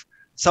lot of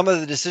some of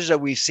the decisions that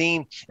we've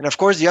seen. And of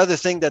course, the other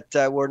thing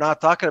that we're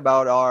not talking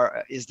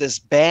about is this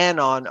ban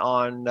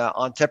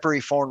on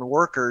temporary foreign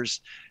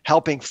workers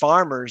helping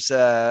farmers,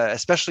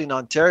 especially in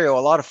Ontario.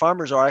 A lot of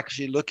farmers are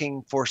actually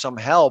looking for some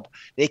help.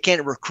 They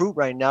can't recruit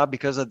right now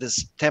because of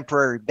this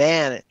temporary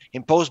ban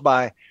imposed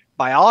by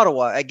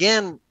Ottawa.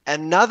 Again,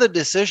 another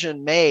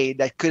decision made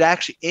that could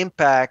actually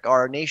impact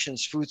our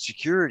nation's food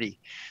security.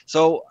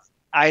 So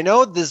I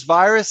know this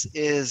virus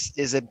is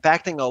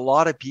impacting a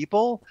lot of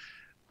people,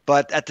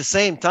 but at the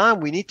same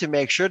time, we need to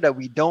make sure that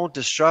we don't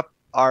disrupt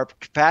our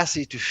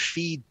capacity to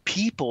feed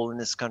people in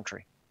this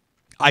country.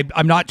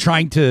 I'm not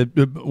trying to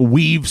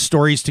weave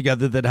stories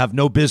together that have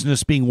no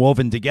business being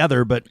woven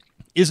together, but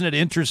isn't it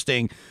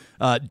interesting?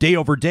 Day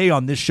over day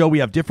on this show, we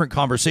have different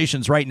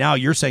conversations. Right now,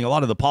 you're saying a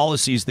lot of the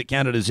policies that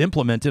Canada's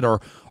implemented are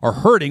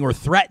hurting or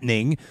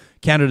threatening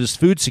Canada's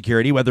food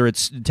security, whether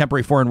it's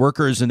temporary foreign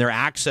workers and their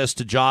access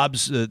to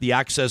jobs, the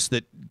access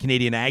that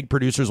Canadian ag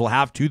producers will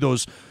have to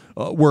those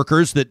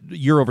workers that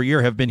year over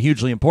year have been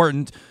hugely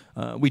important.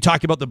 We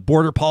talk about the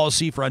border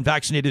policy for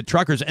unvaccinated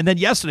truckers, and then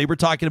yesterday we're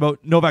talking about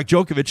Novak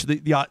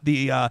Djokovic,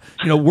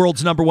 the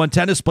world's #1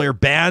 tennis player,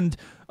 banned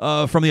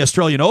from the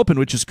Australian Open,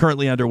 which is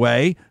currently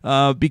underway,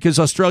 because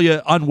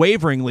Australia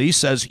unwaveringly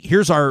says,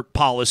 here's our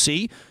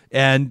policy,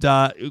 and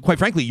quite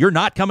frankly, you're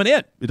not coming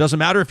in. It doesn't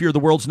matter if you're the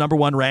world's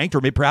 #1 ranked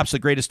or maybe perhaps the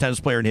greatest tennis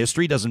player in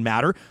history. Doesn't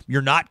matter.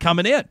 You're not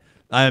coming in.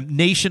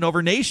 Nation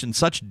over nation,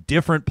 such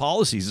different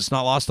policies. It's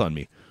not lost on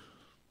me.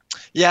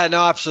 Yeah,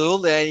 no,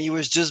 absolutely. And he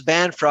was just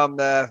banned from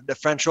the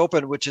French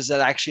Open, which is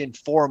actually in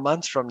 4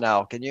 months from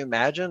now. Can you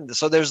imagine?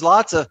 So there's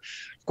lots of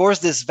course,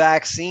 this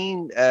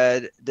vaccine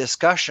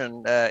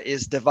discussion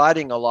is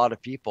dividing a lot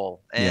of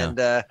people. And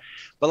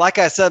but like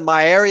I said,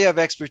 my area of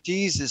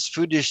expertise is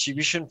food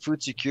distribution,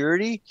 food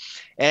security,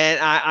 and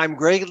I'm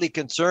greatly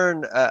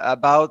concerned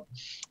about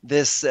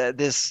this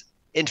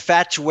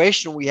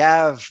infatuation we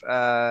have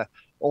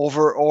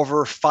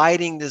over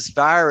fighting this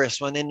virus.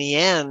 When in the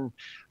end,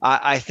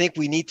 I think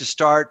we need to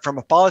start, from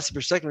a policy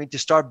perspective, we need to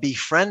start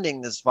befriending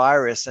this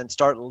virus and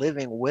start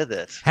living with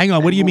it. Hang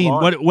on, what do you mean?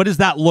 What does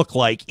that look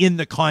like in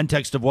the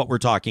context of what we're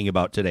talking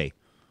about today?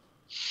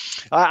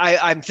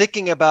 I'm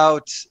thinking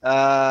about,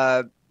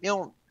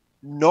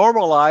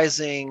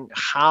 normalizing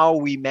how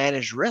we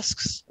manage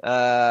risks.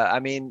 I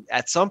mean,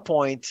 at some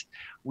point,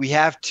 we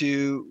have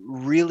to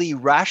really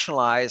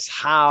rationalize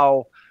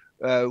how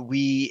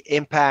we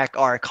impact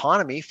our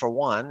economy, for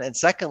one. And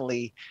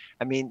secondly,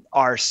 I mean,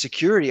 our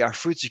security, our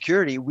food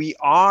security, we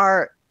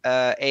are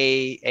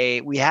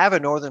we have a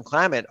northern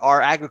climate.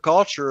 Our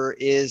agriculture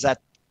is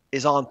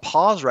on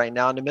pause right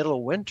now in the middle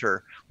of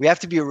winter. We have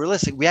to be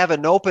realistic. We have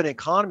an open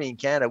economy in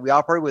Canada. We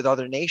operate with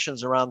other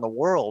nations around the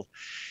world.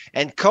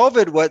 And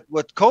COVID,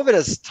 what COVID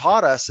has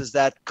taught us is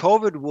that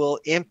COVID will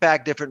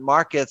impact different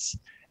markets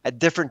at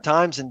different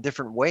times in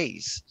different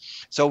ways.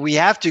 So we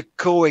have to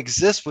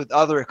coexist with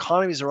other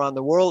economies around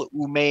the world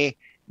who may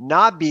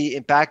not be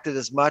impacted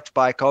as much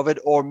by COVID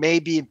or may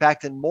be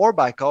impacted more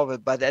by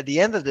COVID. But at the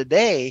end of the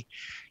day,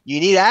 you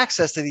need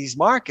access to these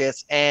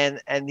markets, and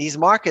these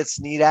markets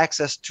need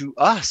access to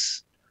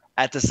us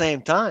at the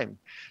same time.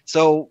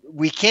 So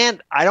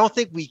I don't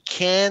think we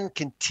can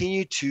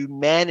continue to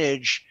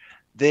manage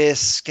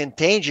this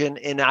contagion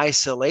in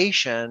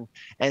isolation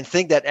and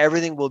think that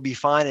everything will be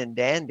fine and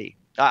dandy.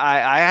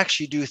 I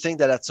actually do think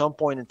that at some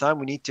point in time,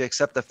 we need to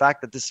accept the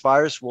fact that this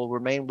virus will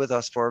remain with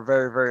us for a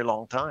very, very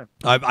long time.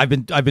 I've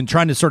been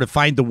trying to sort of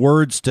find the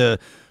words to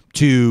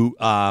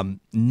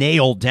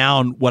nail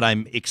down what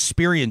I'm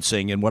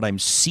experiencing and what I'm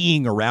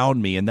seeing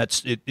around me, and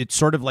it's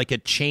sort of like a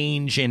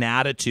change in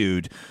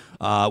attitude.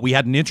 We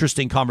had an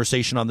interesting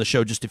conversation on the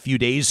show just a few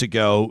days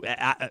ago,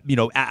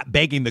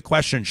 begging the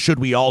question: should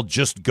we all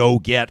just go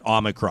get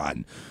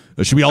Omicron?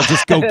 Should we all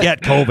just go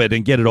get COVID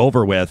and get it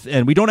over with?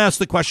 And we don't ask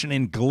the question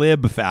in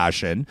glib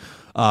fashion.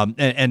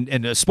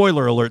 And a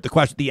spoiler alert,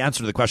 the answer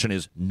to the question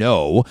is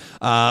no.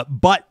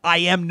 But I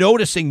am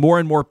noticing more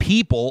and more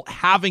people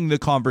having the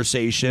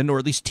conversation, or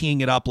at least teeing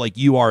it up like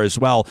you are as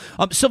well.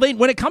 Sylvain,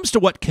 when it comes to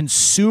what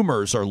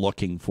consumers are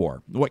looking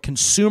for, what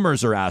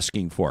consumers are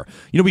asking for,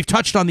 we've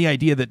touched on the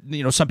idea that,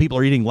 some people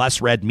are eating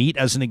less red meat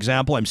as an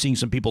example. I'm seeing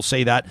some people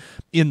say that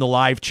in the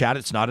live chat.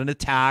 It's not an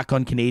attack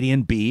on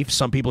Canadian beef.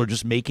 Some people are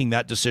just making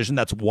that decision.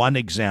 That's one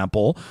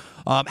example.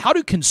 How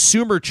do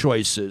consumer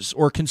choices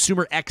or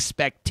consumer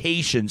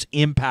expectations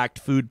impact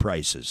food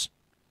prices?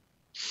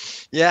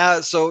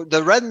 Yeah, so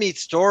the red meat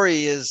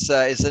story is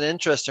an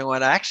interesting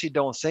one. I actually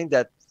don't think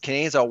that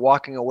Canadians are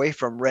walking away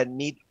from red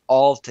meat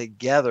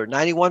altogether.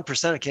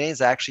 91% of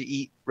Canadians actually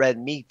eat red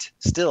meat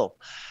still,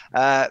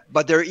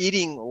 but they're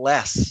eating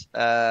less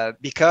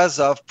because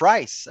of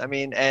price. I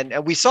mean,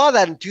 and we saw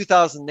that in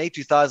 2008,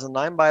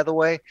 2009, by the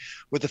way,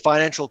 with the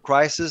financial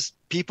crisis.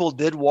 People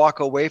did walk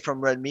away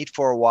from red meat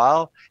for a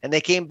while, and they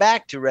came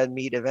back to red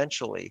meat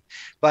eventually.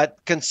 But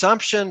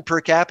consumption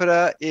per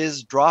capita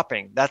is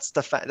dropping. That's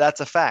a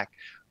fact.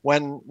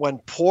 When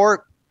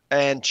pork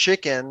and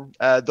chicken,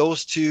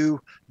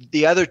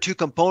 the other two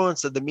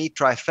components of the meat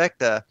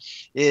trifecta,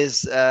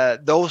 is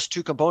those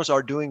two components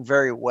are doing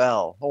very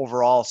well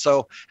overall.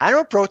 So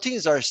animal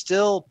proteins are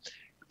still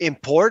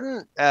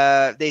important.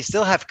 They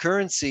still have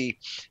currency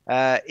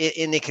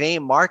in the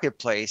Canadian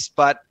marketplace.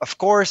 But of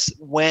course,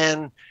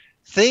 when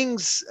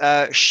things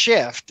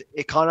shift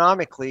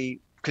economically,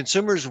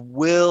 consumers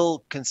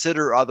will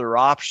consider other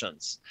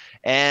options.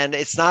 And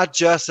it's not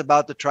just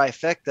about the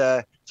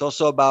trifecta. It's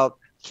also about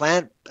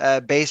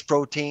plant-based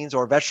proteins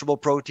or vegetable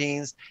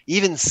proteins.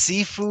 Even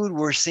seafood,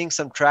 we're seeing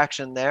some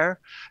traction there.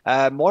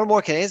 More and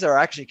more Canadians are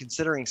actually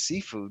considering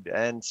seafood.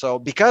 And so,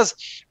 because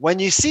when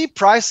you see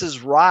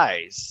prices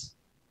rise,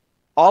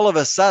 all of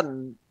a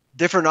sudden,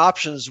 different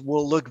options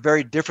will look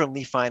very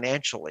differently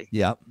financially.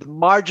 Yeah. The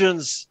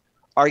margins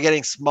are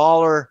getting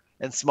smaller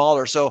and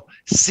smaller. So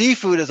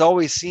seafood has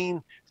always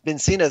been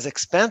seen as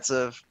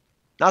expensive,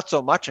 not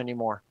so much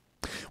anymore.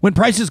 When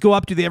prices go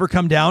up, do they ever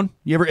come down?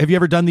 Have you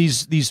ever done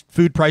these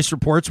food price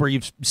reports where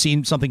you've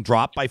seen something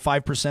drop by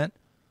 5%?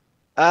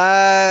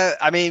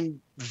 I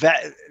mean,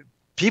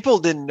 people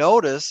didn't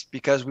notice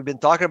because we've been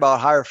talking about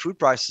higher food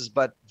prices,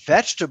 but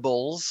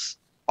vegetables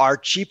are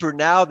cheaper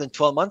now than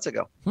 12 months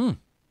ago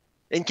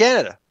in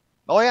Canada.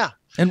 Oh, yeah.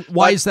 And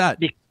why is that?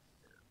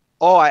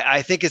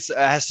 I think it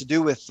has to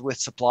do with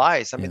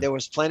supplies. I mean, there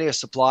was plenty of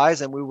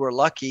supplies, and we were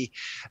lucky.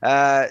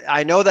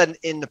 I know that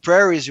in the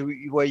prairies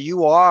where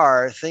you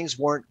are, things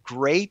weren't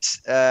great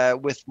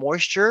with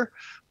moisture,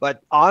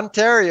 but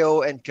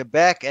Ontario and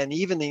Quebec, and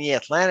even in the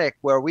Atlantic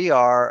where we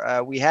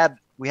are, we had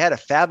a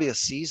fabulous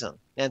season,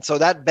 and so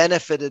that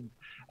benefited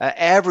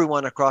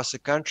everyone across the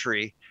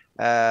country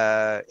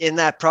in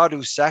that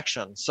produce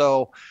section.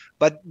 So,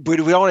 but we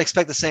don't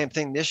expect the same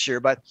thing this year.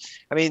 But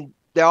I mean,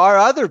 there are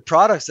other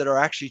products that are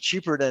actually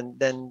cheaper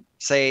than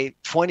say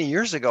 20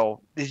 years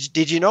ago.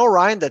 Did you know,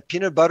 Ryan, that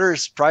peanut butter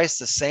is priced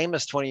the same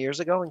as 20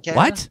 years ago in Canada?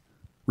 What?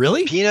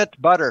 Really? Peanut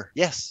butter,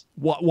 yes.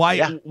 Why?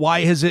 Yeah.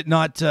 Why has it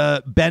not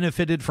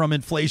benefited from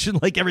inflation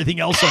like everything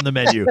else on the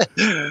menu?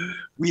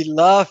 We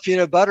love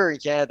peanut butter in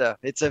Canada.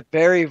 It's a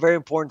very, very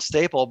important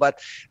staple. But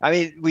I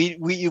mean,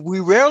 we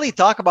rarely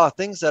talk about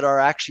things that are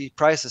actually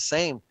priced the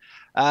same.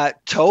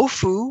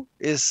 Tofu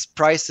is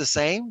priced the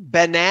same.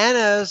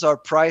 Bananas are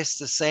priced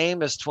the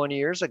same as 20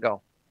 years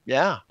ago.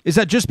 Yeah. Is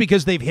that just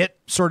because they've hit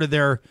sort of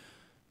their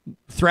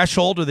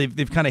threshold, or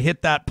they've kind of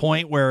hit that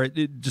point where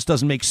it just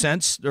doesn't make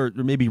sense, or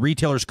maybe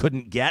retailers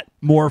couldn't get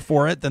more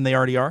for it than they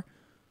already are?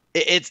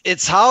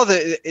 It's how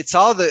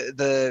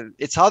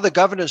the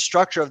governance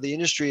structure of the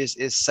industry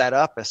is set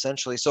up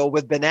essentially. So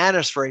with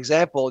bananas, for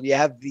example, you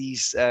have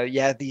these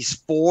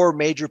 4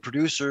 major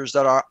producers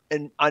that are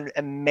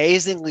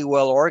amazingly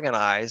well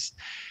organized,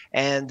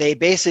 and they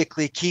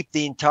basically keep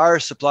the entire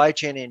supply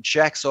chain in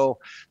check. So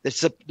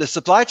the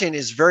supply chain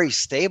is very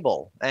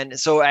stable. And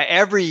so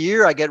every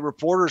year I get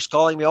reporters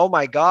calling me, oh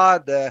my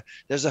God,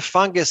 there's a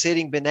fungus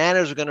hitting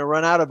bananas. We're going to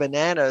run out of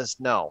bananas.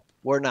 No,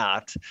 we're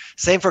not.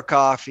 Same for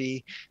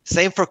coffee,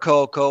 same for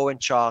cocoa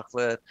and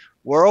chocolate.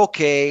 We're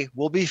okay.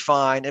 We'll be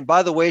fine. And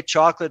by the way,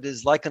 chocolate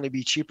is likely to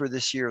be cheaper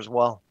this year as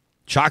well.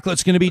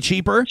 Chocolate's going to be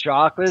cheaper?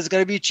 Chocolate is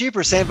going to be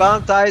cheaper. St.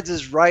 Valentine's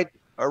is right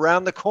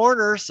around the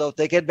corner, so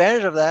take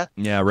advantage of that.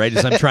 Yeah, right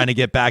as I'm trying to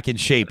get back in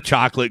shape,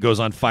 chocolate goes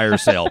on fire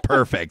sale.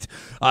 Perfect.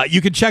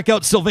 You can check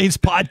out Sylvain's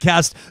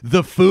podcast,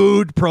 The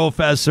Food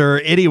Professor,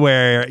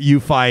 anywhere you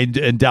find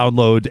and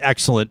download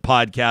excellent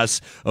podcasts.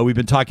 We've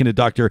been talking to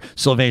Dr.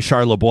 Sylvain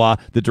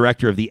Charlebois, the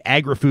director of the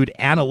Agri-Food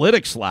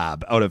Analytics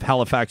Lab out of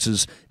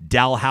Halifax's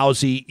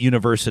Dalhousie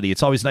University.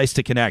 It's always nice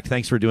to connect.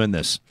 Thanks for doing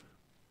this.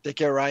 Take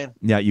care, Ryan.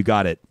 Yeah, you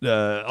got it.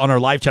 On our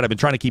live chat, I've been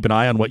trying to keep an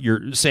eye on what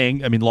you're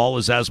saying. I mean,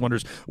 Lawless Az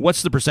wonders,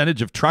 what's the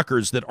percentage of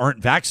truckers that aren't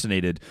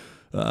vaccinated?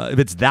 If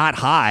it's that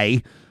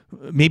high,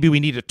 maybe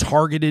we need a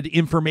targeted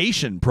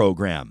information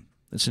program.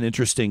 That's an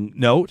interesting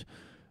note.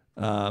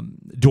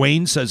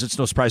 Dwayne says it's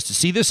no surprise to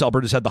see this.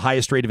 Alberta's had the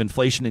highest rate of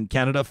inflation in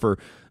Canada for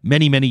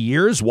many, many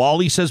years.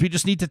 Wally says we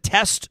just need to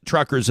test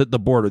truckers at the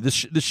border. This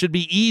should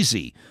be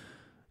easy.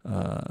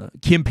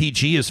 Kim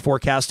PG is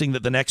forecasting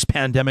that the next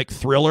pandemic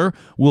thriller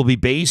will be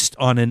based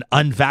on an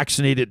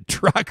unvaccinated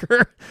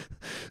trucker.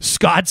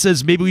 Scott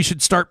says maybe we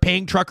should start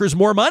paying truckers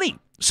more money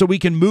so we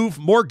can move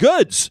more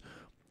goods.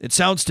 It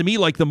sounds to me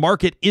like the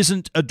market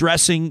isn't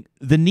addressing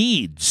the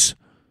needs.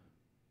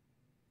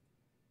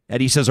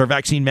 Eddie says our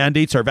vaccine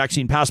mandates, our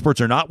vaccine passports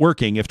are not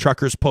working if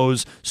truckers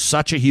pose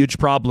such a huge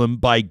problem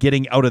by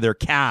getting out of their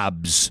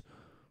cabs.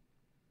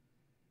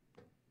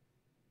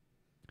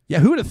 Yeah,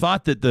 who would have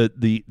thought that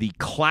the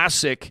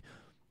classic,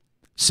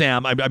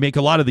 Sam, I make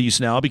a lot of these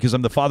now because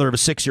I'm the father of a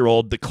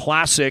 6-year-old, the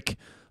classic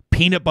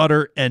peanut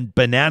butter and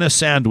banana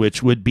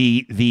sandwich would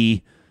be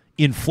the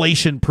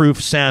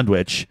inflation-proof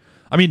sandwich.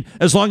 I mean,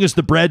 as long as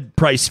the bread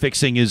price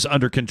fixing is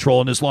under control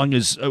and as long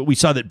as we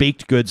saw that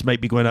baked goods might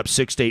be going up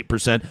 6 to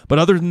 8%, but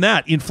other than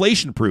that,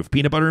 inflation-proof,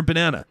 peanut butter and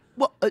banana.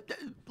 Well,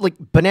 like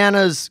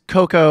bananas,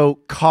 cocoa,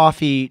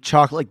 coffee,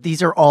 chocolate, like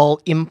these are all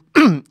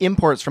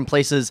imports from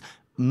places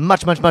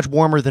much, much, much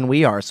warmer than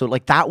we are. So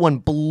like that one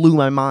blew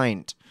my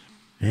mind.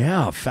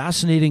 Yeah,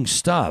 fascinating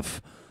stuff.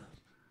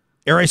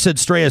 Ari said,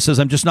 Straya says,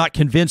 I'm just not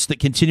convinced that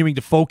continuing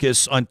to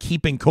focus on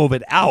keeping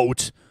COVID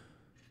out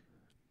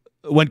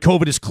when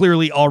COVID is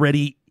clearly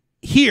already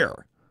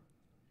here.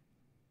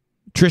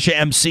 Trisha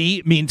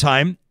MC,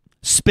 meantime,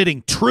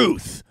 spitting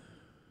truth,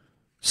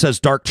 says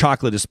dark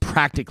chocolate is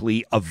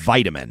practically a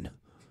vitamin.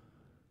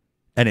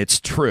 And it's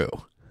true.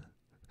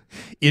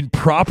 In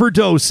proper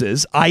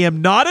doses, I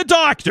am not a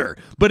doctor,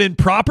 but in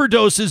proper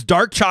doses,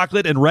 dark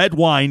chocolate and red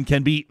wine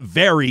can be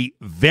very,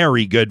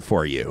 very good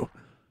for you.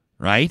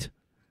 Right?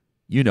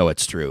 You know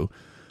it's true.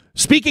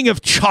 Speaking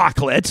of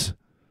chocolate,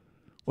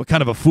 what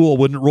kind of a fool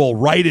wouldn't roll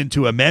right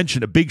into a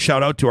mention? A big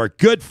shout out to our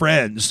good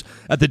friends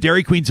at the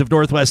Dairy Queens of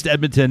Northwest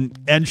Edmonton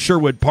and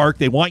Sherwood Park.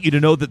 They want you to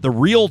know that the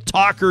Real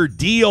Talker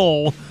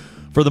deal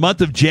for the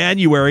month of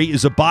January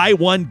is a buy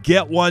one,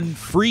 get one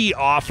free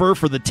offer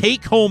for the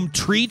take-home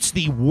treats,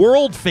 the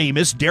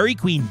world-famous Dairy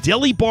Queen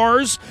Dilly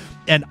Bars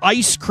and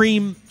ice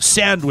cream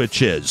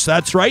sandwiches.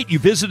 That's right. You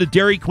visit a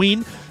Dairy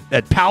Queen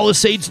at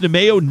Palisades,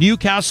 Nemeo,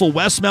 Newcastle,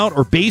 Westmount,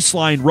 or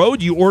Baseline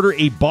Road. You order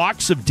a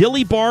box of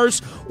Dilly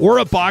Bars or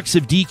a box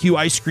of DQ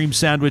ice cream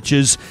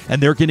sandwiches,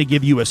 and they're going to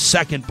give you a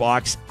second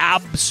box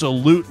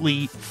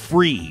absolutely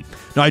free.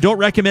 Now, I don't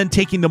recommend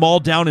taking them all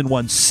down in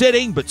one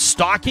sitting, but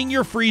stocking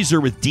your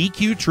freezer with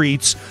DQ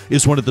treats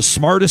is one of the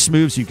smartest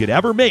moves you could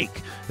ever make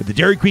at the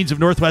Dairy Queens of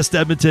Northwest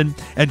Edmonton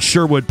and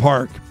Sherwood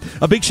Park.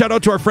 A big shout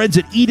out to our friends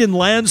at Eden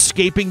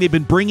Landscaping. They've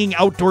been bringing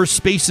outdoor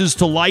spaces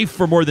to life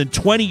for more than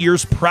 20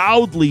 years,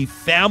 proudly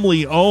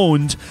family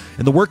owned,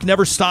 and the work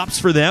never stops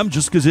for them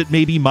just because it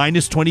may be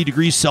minus 20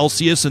 degrees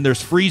Celsius and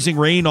there's freezing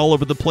rain all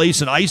over the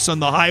place and ice on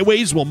the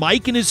highways. Well,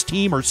 Mike and his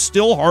team are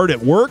still hard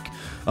at work.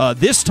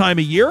 This time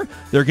of year,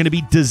 they're going to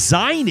be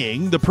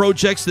designing the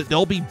projects that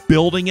they'll be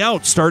building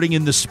out starting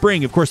in the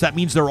spring. Of course, that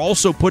means they're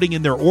also putting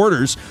in their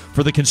orders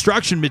for the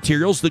construction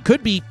materials that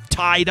could be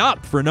tied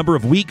up for a number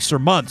of weeks or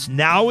months.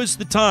 Now is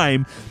the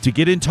time to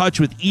get in touch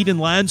with Eden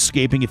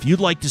Landscaping if you'd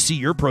like to see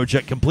your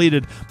project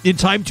completed in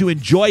time to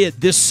enjoy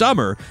it this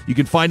summer. You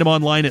can find them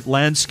online at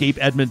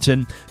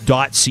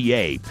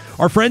landscapeedmonton.ca.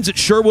 Our friends at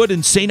Sherwood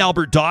and St.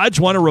 Albert Dodge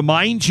want to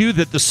remind you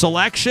that the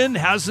selection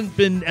hasn't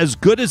been as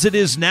good as it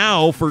is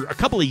now for a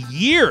couple of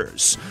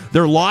years.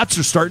 Their lots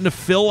are starting to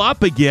fill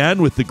up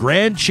again with the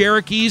Grand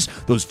Cherokees,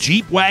 those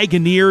Jeep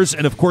Wagoneers,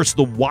 and of course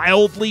the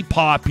wildly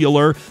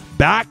popular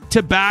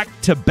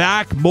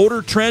back-to-back-to-back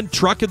Motor Trend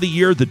Truck of the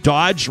Year, the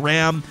Dodge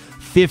Ram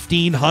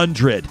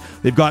 1500.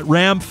 They've got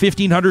Ram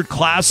 1500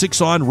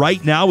 Classics on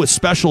right now with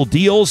special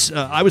deals.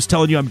 I was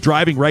telling you, I'm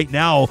driving right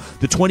now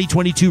the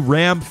 2022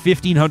 Ram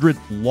 1500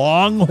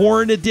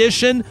 Longhorn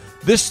Edition.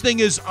 This thing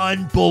is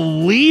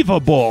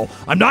unbelievable.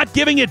 I'm not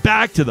giving it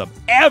back to them,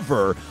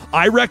 ever.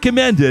 I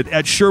recommend it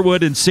at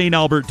Sherwood and St.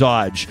 Albert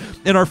Dodge.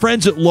 And our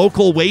friends at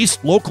Local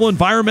Waste, Local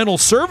Environmental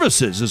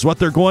Services is what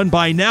they're going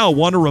by now.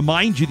 Want to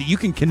remind you that you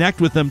can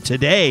connect with them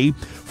today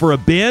for a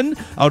bin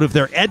out of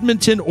their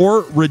Edmonton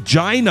or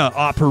Regina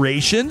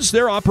operations.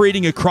 They're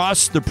operating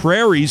across the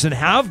prairies and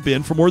have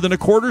been for more than a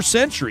quarter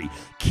century.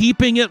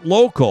 Keeping it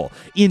local.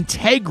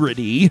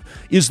 Integrity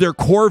is their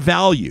core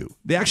value.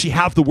 They actually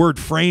have the word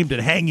framed and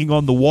hanging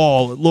on the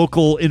wall at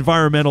Local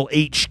Environmental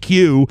HQ.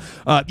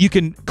 You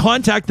can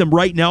contact them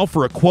right now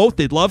for a quote.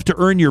 They'd love to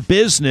earn your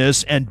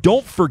business. And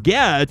don't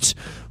forget,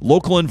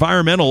 Local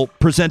Environmental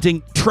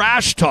presenting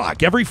Trash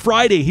Talk. Every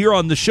Friday here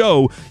on the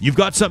show, you've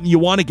got something you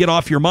want to get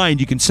off your mind.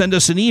 You can send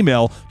us an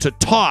email to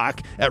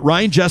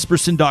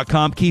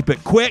talk@ryanjesperson.com. Keep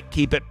it quick,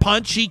 keep it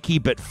punchy,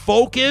 keep it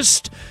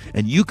focused,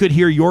 and you could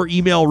hear your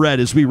email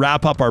read as we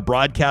wrap up our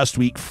broadcast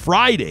week.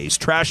 Fridays,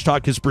 Trash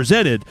Talk is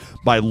presented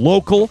by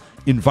Local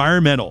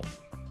Environmental.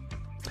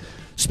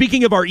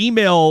 Speaking of our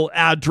email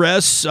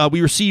address,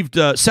 we received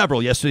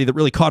several yesterday that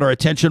really caught our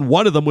attention.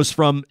 One of them was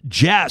from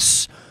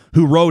Jess,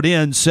 who wrote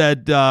in,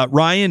 said,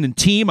 Ryan and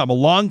team, I'm a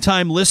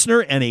longtime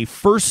listener and a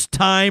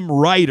first-time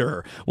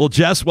writer. Well,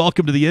 Jess,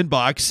 welcome to the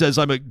inbox. Says,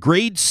 I'm a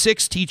grade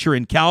 6 teacher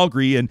in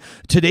Calgary, and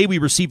today we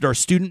received our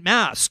student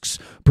masks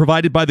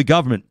provided by the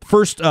government.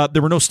 First,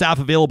 there were no staff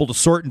available to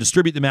sort and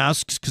distribute the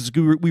masks because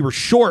we were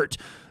short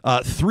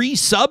 3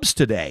 subs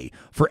today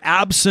for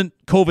absent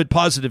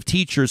COVID-positive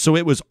teachers, so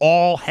it was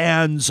all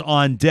hands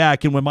on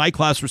deck. And when my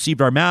class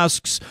received our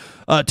masks,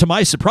 to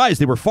my surprise,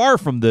 they were far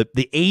from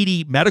the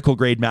 80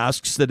 medical-grade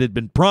masks that had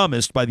been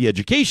promised by the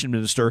education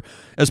minister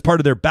as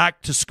part of their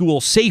back-to-school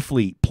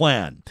safely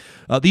plan.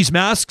 These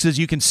masks, as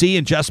you can see,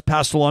 and Jess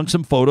passed along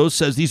some photos,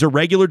 says these are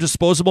regular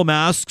disposable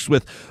masks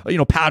with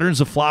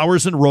patterns of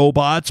flowers and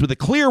robots with a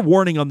clear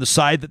warning on the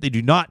side that they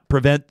do not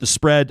prevent the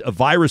spread of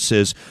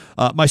viruses.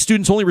 My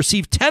students only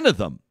received 10 of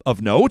them. Of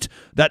note,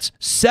 that's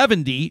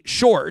 70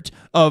 short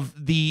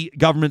of the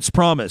government's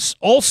promise.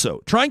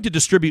 Also, trying to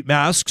distribute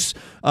masks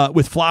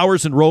with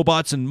flowers and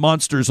robots and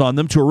monsters on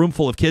them to a room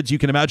full of kids, you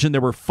can imagine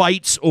there were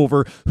fights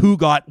over who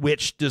got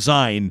which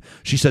design.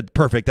 She said,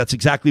 perfect, that's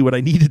exactly what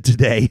I needed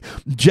today.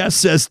 Jess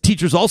says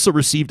teachers also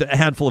received a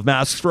handful of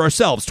masks for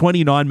ourselves,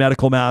 20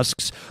 non-medical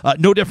masks,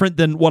 no different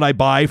than what I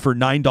buy for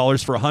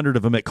 $9 for 100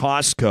 of them at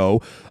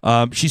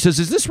Costco. She says,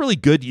 is this really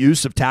good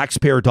use of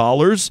taxpayer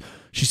dollars?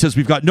 She says,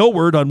 we've got no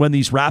word on when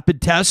these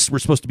rapid tests, we're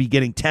supposed to be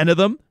getting 10 of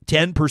them,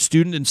 10 per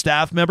student and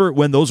staff member.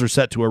 When those are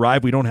set to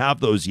arrive, we don't have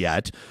those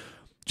yet.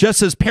 Jess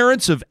says,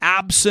 parents of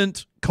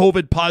absent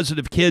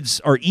COVID-positive kids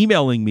are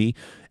emailing me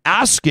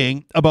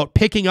asking about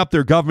picking up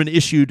their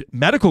government-issued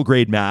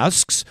medical-grade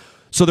masks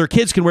so their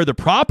kids can wear the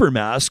proper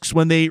masks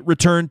when they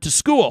return to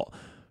school.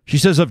 She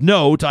says, of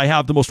note, I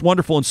have the most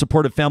wonderful and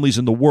supportive families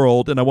in the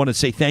world, and I want to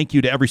say thank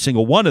you to every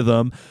single one of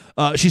them.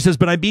 She says,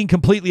 but I'm being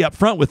completely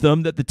upfront with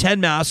them that the 10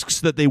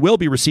 masks that they will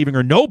be receiving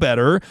are no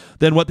better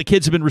than what the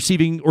kids have been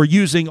receiving or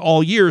using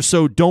all year,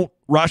 so don't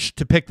rush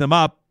to pick them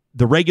up.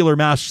 The regular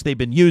masks they've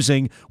been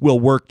using will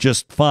work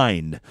just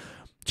fine.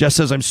 Jess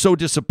says, I'm so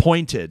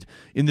disappointed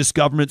in this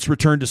government's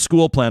return to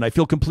school plan. I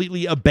feel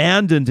completely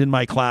abandoned in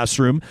my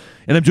classroom,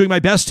 and I'm doing my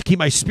best to keep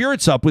my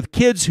spirits up with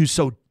kids who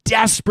so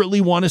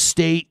desperately want to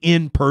stay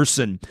in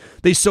person.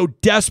 They so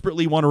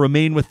desperately want to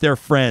remain with their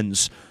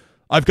friends.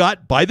 I've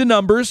got, by the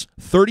numbers,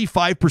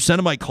 35%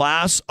 of my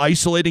class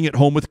isolating at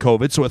home with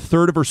COVID, so a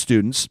third of our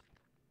students.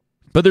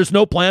 But there's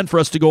no plan for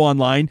us to go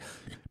online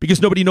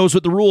because nobody knows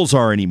what the rules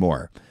are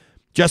anymore.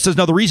 Jess says,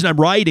 now the reason I'm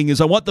writing is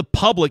I want the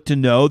public to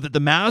know that the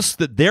masks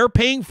that they're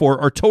paying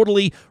for are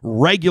totally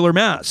regular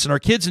masks, and our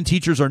kids and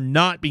teachers are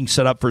not being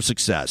set up for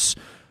success.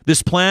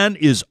 This plan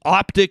is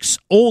optics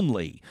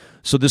only,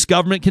 so this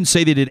government can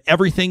say they did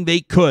everything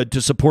they could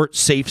to support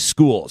safe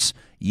schools.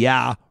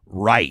 Yeah,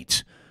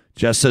 right.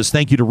 Jess says,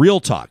 thank you to Real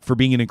Talk for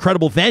being an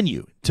incredible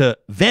venue to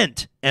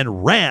vent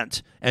and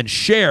rant and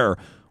share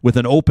with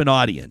an open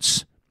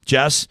audience.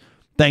 Jess,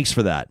 thanks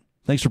for that.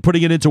 Thanks for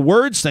putting it into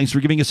words. Thanks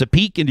for giving us a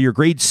peek into your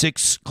grade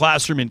 6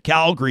 classroom in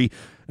Calgary.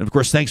 And, of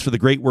course, thanks for the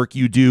great work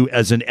you do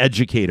as an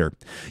educator.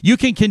 You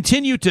can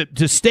continue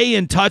to stay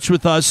in touch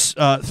with us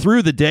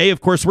through the day.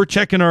 Of course, we're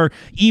checking our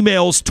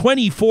emails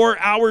 24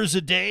 hours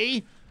a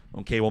day.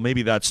 Okay, well,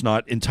 maybe that's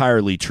not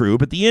entirely true,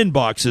 but the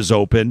inbox is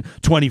open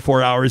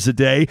 24 hours a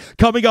day.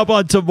 Coming up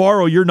on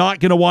tomorrow, you're not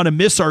going to want to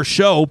miss our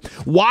show.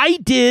 Why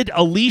did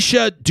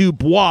Alicia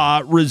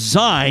Dubois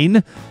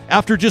resign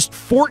after just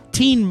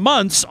 14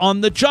 months on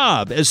the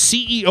job as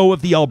CEO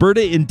of the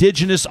Alberta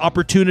Indigenous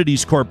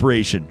Opportunities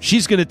Corporation?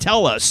 She's going to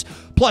tell us.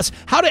 Plus,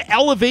 how to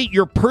elevate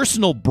your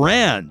personal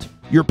brand.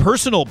 Your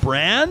personal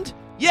brand?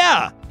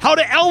 Yeah, how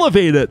to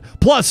elevate it.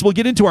 Plus, we'll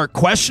get into our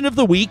question of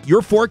the week,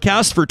 your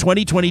forecast for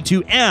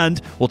 2022, and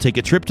we'll take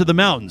a trip to the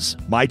mountains.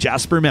 My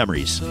Jasper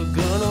Memories.